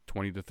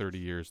 20 to 30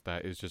 years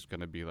that is just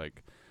going to be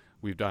like,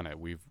 we've done it.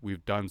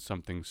 We've done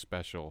something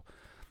special.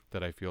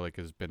 that I feel like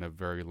has been a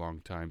very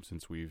long time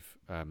since we've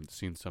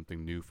seen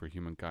something new for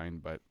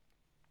humankind. But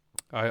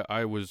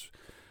I was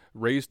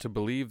raised to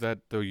believe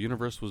that the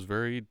universe was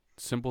very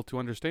simple to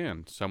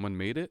understand. Someone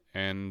made it,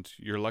 and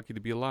you're lucky to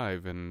be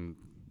alive, and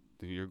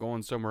you're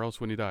going somewhere else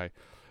when you die.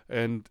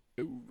 And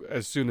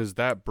as soon as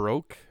that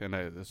broke,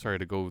 and sorry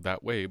to go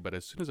that way, but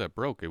as soon as that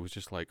broke, it was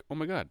just like, oh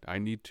my God, I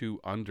need to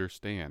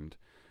understand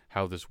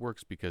how this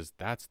works, because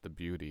that's the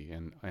beauty,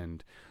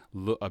 and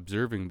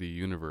observing the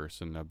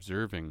universe and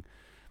observing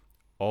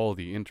all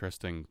the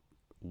interesting,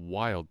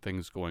 wild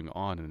things going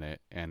on in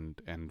it,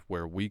 and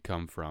where we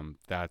come from.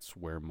 That's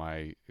where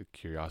my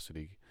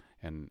curiosity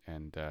and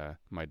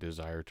my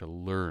desire to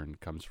learn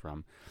comes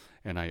from.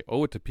 And I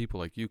owe it to people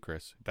like you,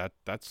 Chris.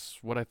 That's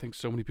what I think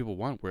so many people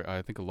want. Where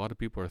I think a lot of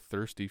people are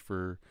thirsty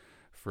for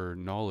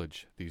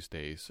knowledge these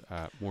days,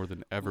 more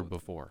than ever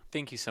before.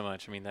 Thank you so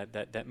much. I mean,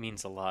 that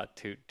means a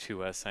lot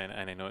to us,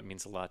 and I know it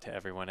means a lot to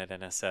everyone at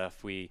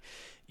NSF. We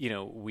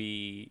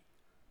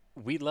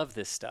love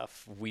this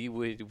stuff. We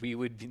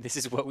would this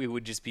is what we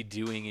would just be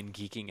doing and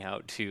geeking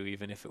out to,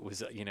 even if it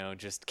was,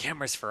 just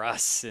cameras for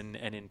us and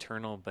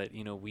internal. But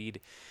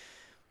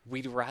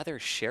we'd rather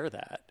share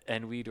that,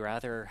 and we'd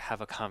rather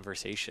have a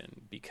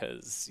conversation,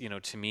 because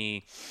to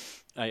me,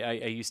 I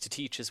used to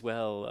teach as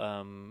well,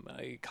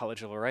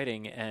 college level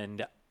writing,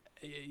 and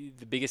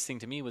the biggest thing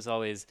to me was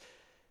always,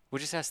 we'll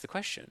just ask the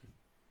question.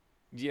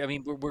 Yeah, I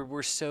mean,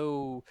 we're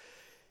so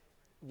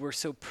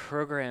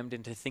programmed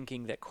into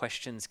thinking that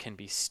questions can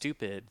be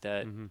stupid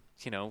that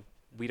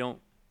we don't.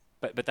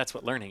 But that's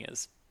what learning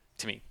is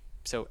to me.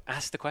 So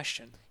ask the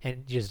question.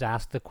 And just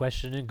ask the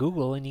question in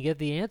Google, and you get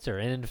the answer.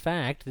 And in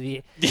fact,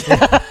 the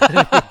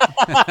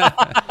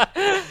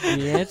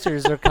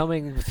answers are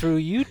coming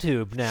through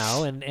YouTube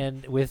now.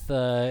 And with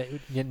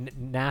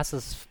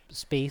NASA's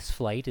Space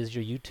Flight is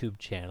your YouTube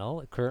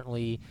channel.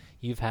 Currently,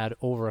 you've had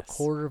over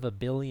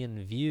 250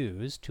 million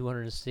views,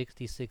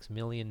 266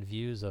 million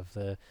views of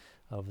the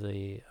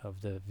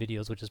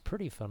videos, which is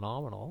pretty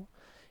phenomenal.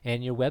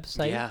 And your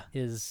website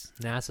is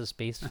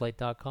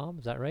nasaspaceflight.com.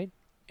 Is that right?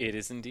 It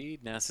is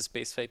indeed,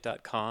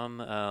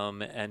 nasaspaceflight.com,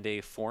 and a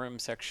forum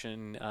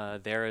section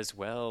there as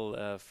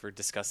well for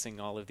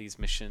discussing all of these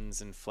missions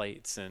and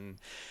flights, and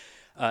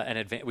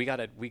we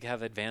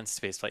have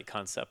advanced spaceflight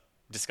concept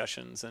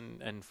discussions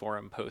and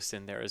forum posts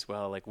in there as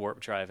well, like warp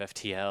drive,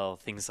 FTL,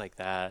 things like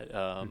that.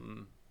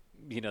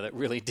 That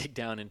really dig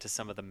down into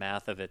some of the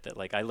math of it that,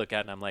 like, I look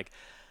at and I'm like,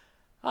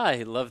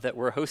 I love that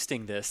we're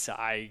hosting this.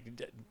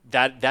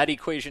 That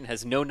equation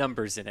has no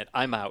numbers in it.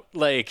 I'm out.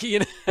 Like,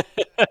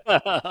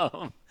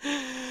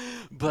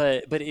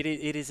 but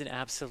it is an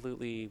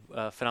absolutely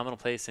phenomenal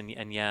place, and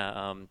we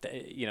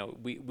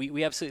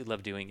absolutely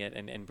love doing it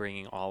and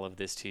bringing all of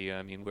this to you.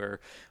 I mean,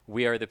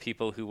 we are the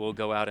people who will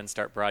go out and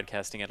start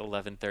broadcasting at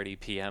 11:30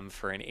 p.m.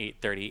 for an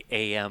 8:30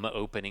 a.m.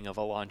 opening of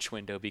a launch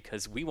window,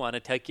 because we want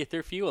to take you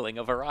through fueling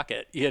of a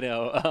rocket.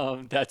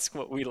 That's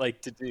what we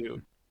like to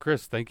do.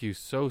 Chris, thank you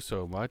so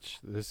much.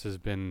 This has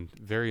been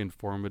very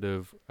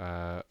informative.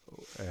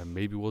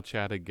 Maybe we'll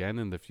chat again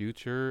in the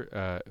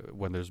future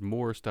when there's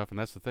more stuff. And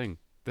that's the thing.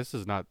 This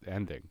is not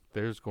ending.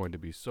 There's going to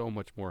be so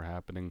much more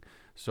happening,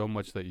 so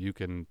much that you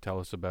can tell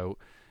us about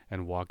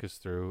and walk us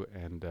through.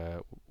 And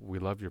we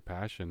love your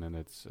passion, and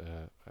it's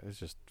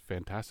just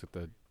fantastic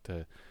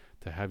to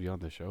have you on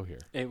the show here.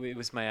 It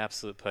was my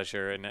absolute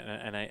pleasure, and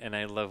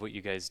I love what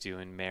you guys do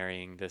in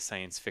marrying the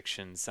science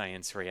fiction,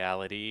 science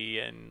reality,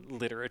 and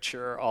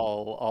literature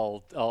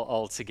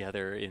all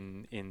together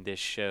in this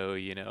show.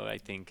 I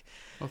think.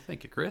 Well,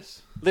 thank you,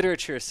 Chris.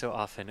 Literature is so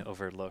often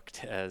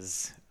overlooked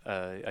as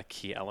a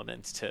key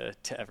element to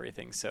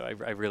everything. So I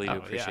really do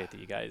appreciate that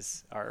you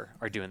guys are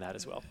doing that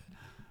as well.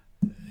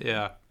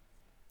 Yeah.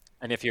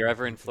 And if you're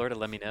ever in Florida,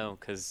 let me know,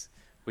 because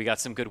we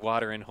got some good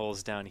watering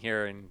holes down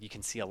here, and you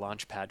can see a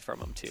launch pad from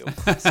them too.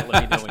 So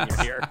let me know when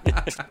you're here.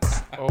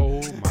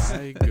 Oh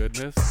my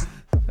goodness.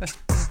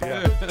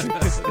 Yeah.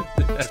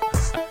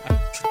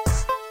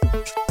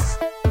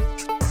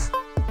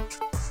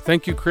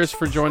 Thank you, Chris,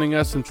 for joining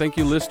us, and thank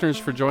you, listeners,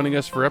 for joining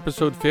us for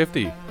episode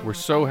 50. We're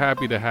so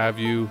happy to have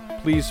you.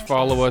 Please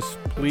follow us.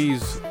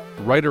 Please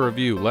write a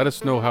review. Let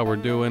us know how we're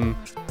doing.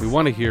 We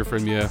want to hear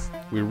from you.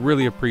 We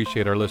really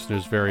appreciate our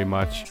listeners very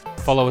much.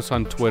 Follow us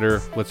on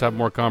Twitter. Let's have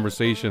more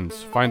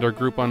conversations. Find our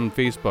group on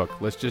Facebook.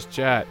 Let's just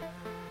chat.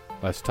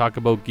 Let's talk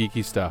about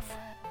geeky stuff.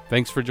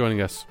 Thanks for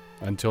joining us.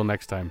 Until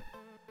next time.